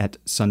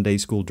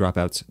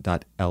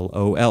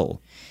contact@sundayschooldropouts.lol.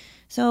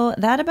 So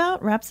that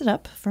about wraps it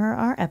up for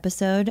our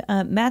episode.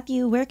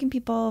 Matthew, where can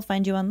people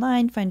find you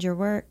online, find your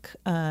work,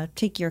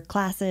 take your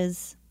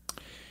classes?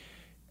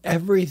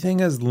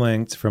 Everything is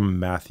linked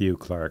from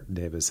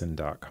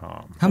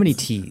MatthewClarkDavison.com. How many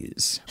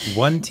T's?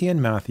 1 T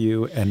in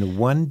Matthew and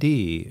 1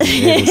 D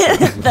in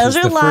Davison. Those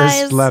are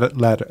lies.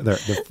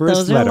 The first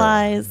Those letter. are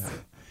lies.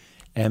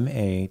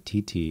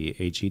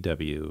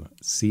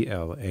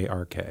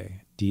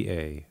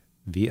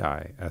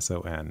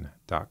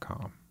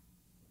 MatthewClarkDavison.com.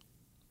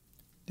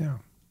 Yeah,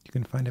 you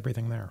can find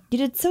everything there. You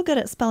did so good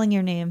at spelling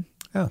your name.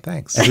 Oh,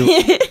 thanks.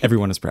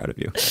 Everyone is proud of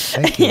you.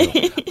 Thank you.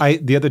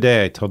 The other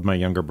day I told my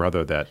younger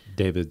brother that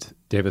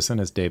Davison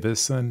is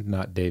Davison,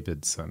 not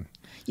Davidson.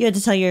 You had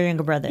to tell your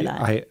younger brother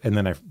that. And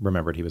then I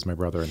remembered he was my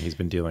brother, and he's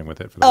been dealing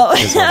with it for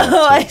his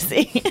whole life, I too.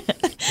 see. It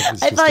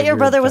was I just thought a your weird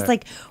brother was fact.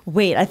 like,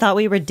 wait, I thought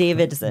we were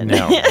Davidson.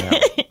 No.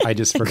 I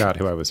just forgot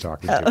who I was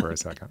talking to for a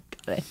second.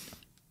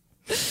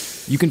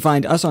 You can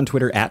find us on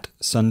Twitter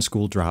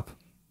 @SunSchoolDrop.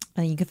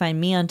 You can find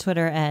me on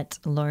Twitter at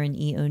Lauren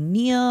E.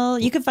 O'Neill.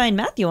 You can find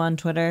Matthew on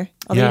Twitter,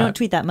 although Yeah. you don't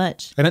tweet that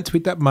much. I don't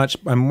tweet that much.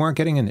 I'm more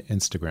getting an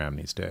Instagram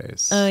these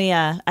days. Oh,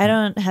 yeah. I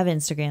don't have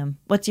Instagram.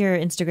 What's your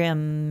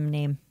Instagram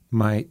name?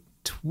 My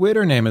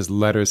Twitter name is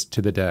Letters to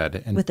the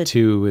Dead, and With a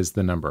 2 is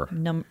the number.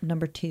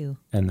 Number 2.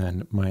 And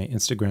then my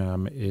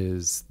Instagram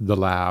is The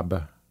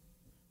Lab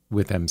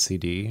with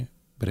MCD,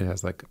 but it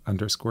has like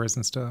underscores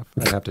and stuff.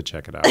 I'd have to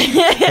check it out.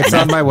 It's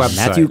on my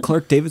website.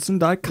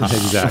 MatthewClarkDavidson.com.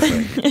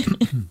 Exactly.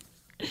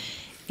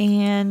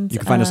 And You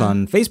can find us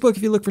on Facebook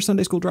if you look for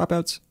Sunday School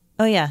Dropouts.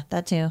 oh, yeah,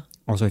 that too.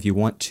 Also, if you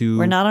want to...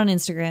 We're not on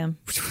Instagram.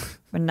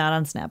 We're not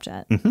on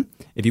Snapchat.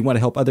 If you want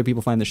to help other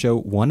people find the show,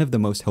 one of the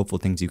most helpful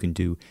things you can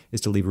do is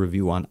to leave a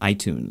review on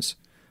iTunes.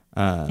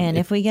 And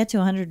if we get to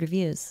 100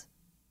 reviews,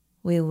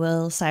 we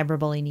will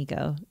cyberbully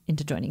Nico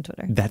into joining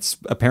Twitter. That's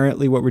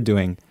apparently what we're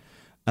doing.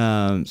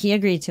 He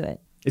agreed to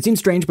it. It seems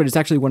strange, but it's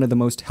actually one of the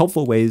most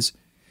helpful ways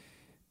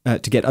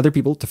to get other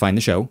people to find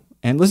the show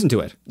and listen to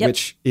it, Yep.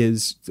 which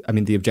is,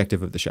 the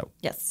objective of the show.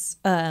 Yes.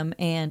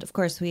 And of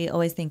course, we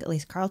always thank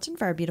Elise Carlton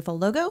for our beautiful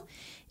logo.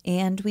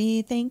 And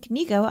I thank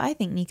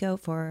Nico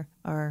for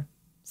our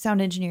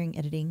sound engineering,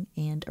 editing,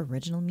 and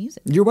original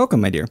music. You're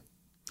welcome, my dear.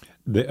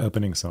 The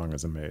opening song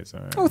is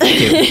amazing. Oh,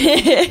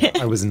 thank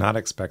you. I was not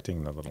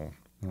expecting the little,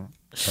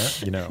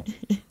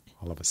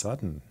 all of a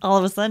sudden. All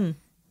of a sudden,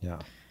 Yeah.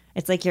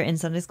 it's like you're in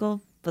Sunday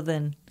school, but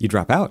then You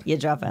drop out. you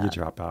drop out. You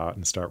drop out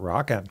and start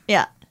rocking.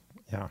 Yeah.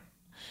 Yeah.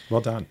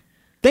 Well done.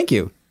 Thank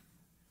you.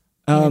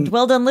 And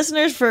well done,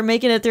 listeners, for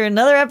making it through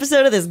another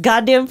episode of this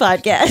goddamn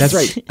podcast. That's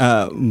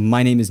right.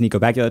 My name is Nico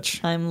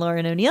Bakulich, I'm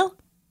Lauren O'Neill.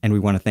 and we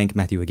want to thank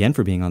Matthew again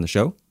for being on the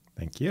show.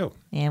 Thank you.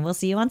 And we'll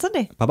see you on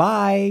Sunday.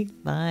 Bye-bye.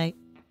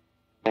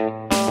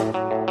 Bye.